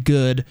very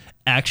good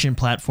action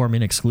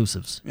platforming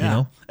exclusives. Yeah. You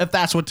know, if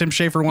that's what Tim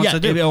Schafer wants to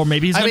do, or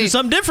maybe he's going to do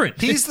something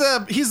different. He's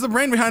the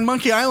brain behind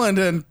Monkey Island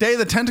and Day of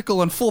the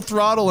Tentacle and Full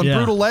Throttle and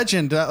Brutal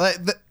Legend.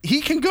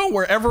 He can go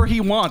wherever he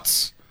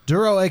wants.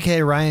 Duro,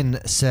 aka Ryan,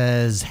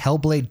 says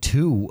Hellblade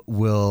 2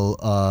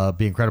 will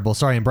be incredible.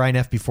 Sorry, and Brian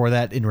F. before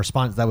that, in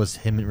response, that was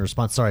him in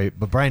response. Sorry,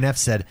 but Brian F.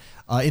 said,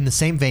 in the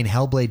same vein,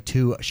 Hellblade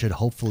 2 should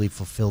hopefully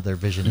fulfill their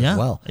vision as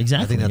well.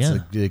 Exactly. I think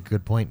that's a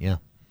good point. Yeah.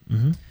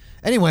 Mm-hmm.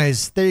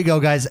 Anyways, there you go,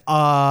 guys.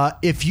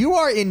 If you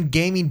are in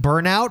gaming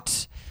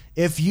burnout,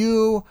 if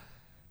you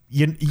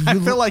I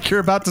feel like you're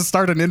about to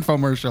start an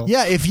infomercial.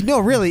 Yeah, if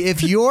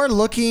you're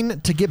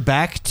looking to get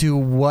back to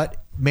what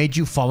made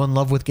you fall in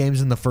love with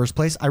games in the first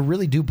place, I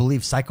really do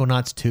believe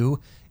Psychonauts 2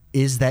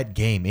 is that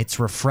game. It's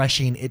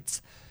refreshing,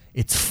 it's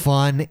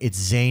fun, it's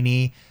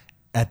zany.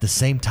 At the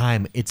same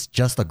time, it's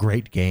just a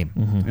great game.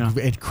 Mm-hmm.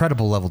 Yeah.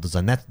 Incredible level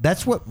design.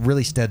 That's what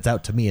really stands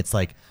out to me. It's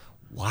like,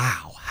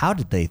 wow, how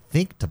did they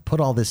think to put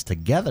all this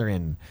together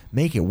and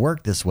make it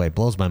work this way?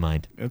 Blows my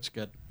mind. It's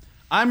good.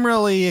 I'm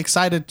really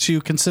excited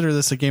to consider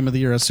this a game of the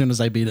year as soon as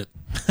I beat it.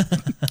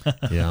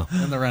 Yeah.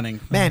 In the running.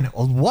 Man,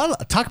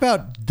 talk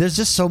about, there's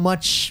just so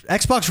much.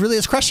 Xbox really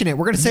is crushing it.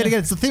 We're going to say it again.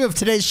 It's the theme of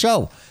today's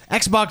show.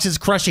 Xbox is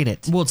crushing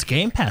it. Well, it's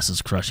Game Pass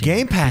is crushing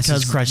Game Pass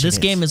is crushing this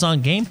game is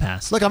on Game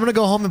Pass. Look, I'm going to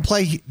go home and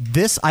play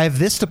this. I have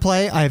this to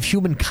play. I have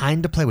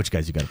Humankind to play. Which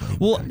guys you got to play?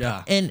 Well,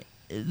 yeah. And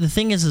the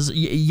thing is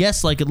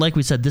yes, like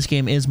we said, this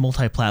game is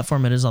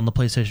multi-platform. It is on the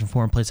PlayStation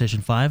 4 and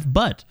PlayStation 5.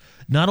 But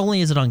not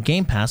only is it on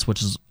Game Pass,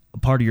 which is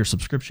part of your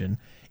subscription,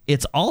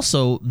 it's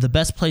also the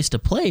best place to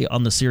play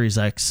on the Series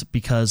X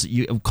because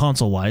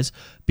console-wise,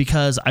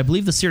 because I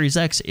believe the Series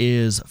X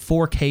is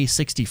 4K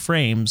 60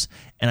 frames,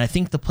 and I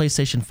think the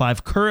PlayStation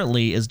 5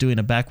 currently is doing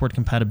a backward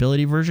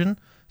compatibility version,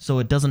 so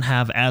it doesn't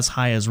have as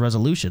high as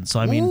resolution. So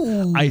I mean,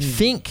 ooh. I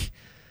think.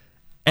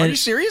 Are you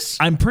serious?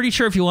 I'm pretty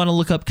sure if you want to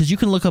look up, because you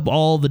can look up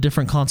all the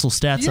different console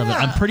stats of it.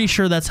 I'm pretty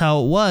sure that's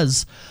how it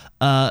was.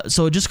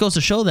 So it just goes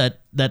to show that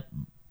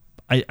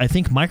I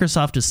think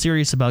Microsoft is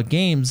serious about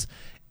games.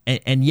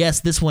 And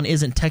yes, this one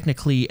isn't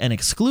technically an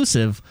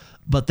exclusive,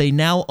 but they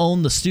now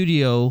own the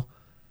studio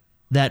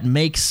that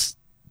makes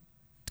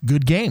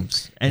good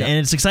games. And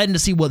it's exciting to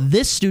see what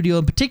this studio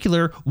in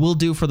particular will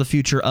do for the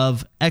future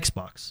of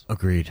Xbox.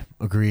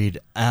 Agreed.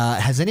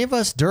 Has any of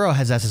us, Duro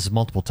has asked us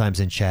multiple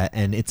times in chat,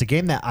 and it's a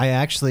game that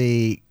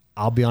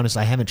I'll be honest,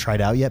 I haven't tried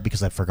out yet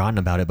because I've forgotten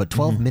about it, but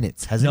 12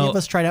 minutes. Has any of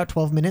us tried out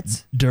 12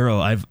 minutes? Duro,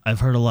 I've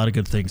heard a lot of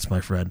good things, my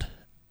friend.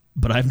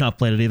 But I've not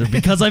played it either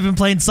because I've been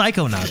playing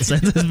Psychonauts.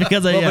 It's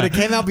because but it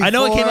came out before. I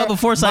know it came out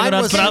before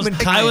Psychonauts,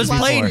 but I was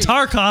playing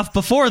before. Tarkov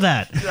before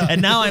that,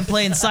 and now I'm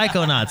playing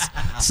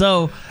Psychonauts.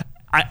 So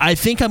I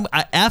think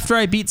after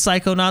I beat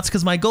Psychonauts,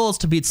 because my goal is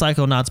to beat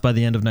Psychonauts by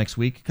the end of next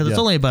week, because it's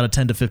only about a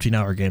 10 to 15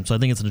 hour game, so I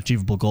think it's an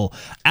achievable goal.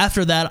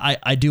 After that,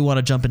 I do want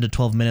to jump into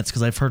 12 minutes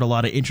because I've heard a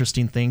lot of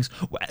interesting things.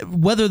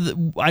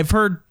 I've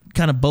heard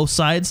kind of both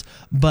sides,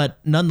 but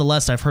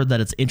nonetheless, I've heard that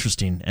it's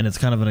interesting and it's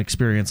kind of an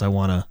experience I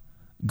want to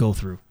go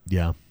through.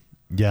 Yeah.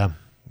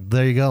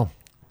 There you go.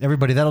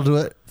 Everybody, that'll do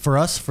it for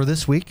us for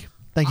this week.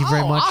 Thank you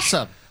very much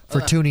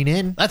for tuning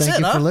in. That's Thank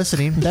it, you for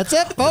listening. That's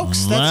it,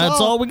 folks. That's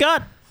all we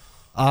got.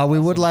 We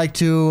would like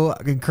to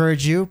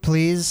encourage you,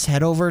 please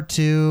head over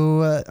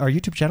to our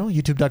YouTube channel,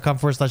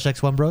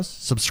 youtube.com/X1Bros.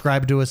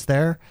 Subscribe to us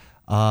there.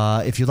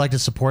 If you'd like to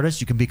support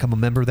us, you can become a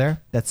member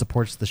there. That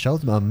supports the show.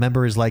 A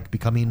member is like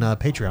becoming a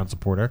Patreon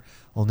supporter,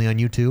 only on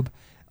YouTube.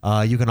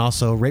 You can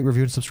also rate,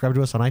 review, and subscribe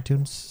to us on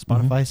iTunes,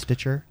 Spotify,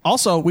 Stitcher.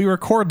 Also, we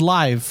record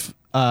live,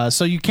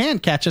 so you can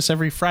catch us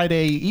every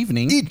Friday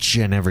evening. Each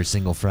and every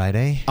single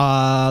Friday.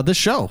 The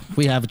show.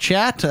 We have a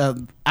chat.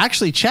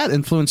 Actually, chat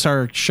influenced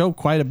our show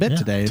quite a bit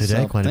today.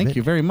 So quite a thank bit.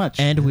 you very much.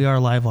 And we are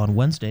live on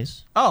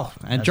Wednesdays. Oh,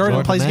 and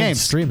Jordan plays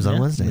games. Streams on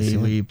Wednesdays.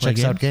 We play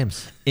checks out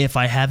games. If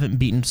I haven't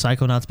beaten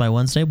Psychonauts by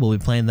Wednesday, we'll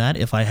be playing that.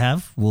 If I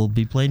have, we'll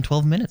be playing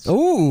 12 minutes.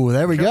 Ooh,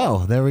 there we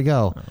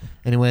go.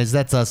 Anyways,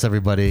 that's us,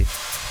 everybody.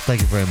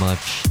 Thank you very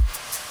much.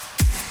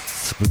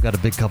 We've got a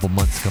big couple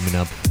months coming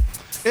up.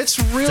 It's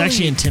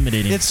actually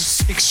intimidating.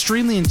 It's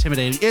extremely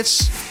intimidating.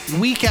 It's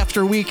week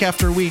after week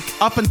after week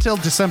up until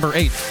December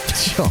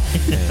 8th. Oh,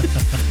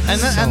 man.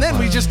 And then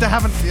we just it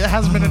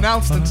hasn't been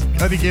announced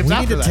any games We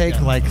after need to that take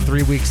yet. like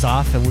 3 weeks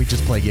off and we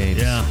just play games.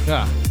 Yeah.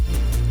 Yeah.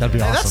 That'd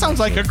be awesome. That sounds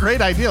like a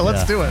great idea.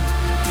 Let's do it.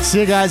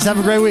 See you guys. Have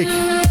a great week.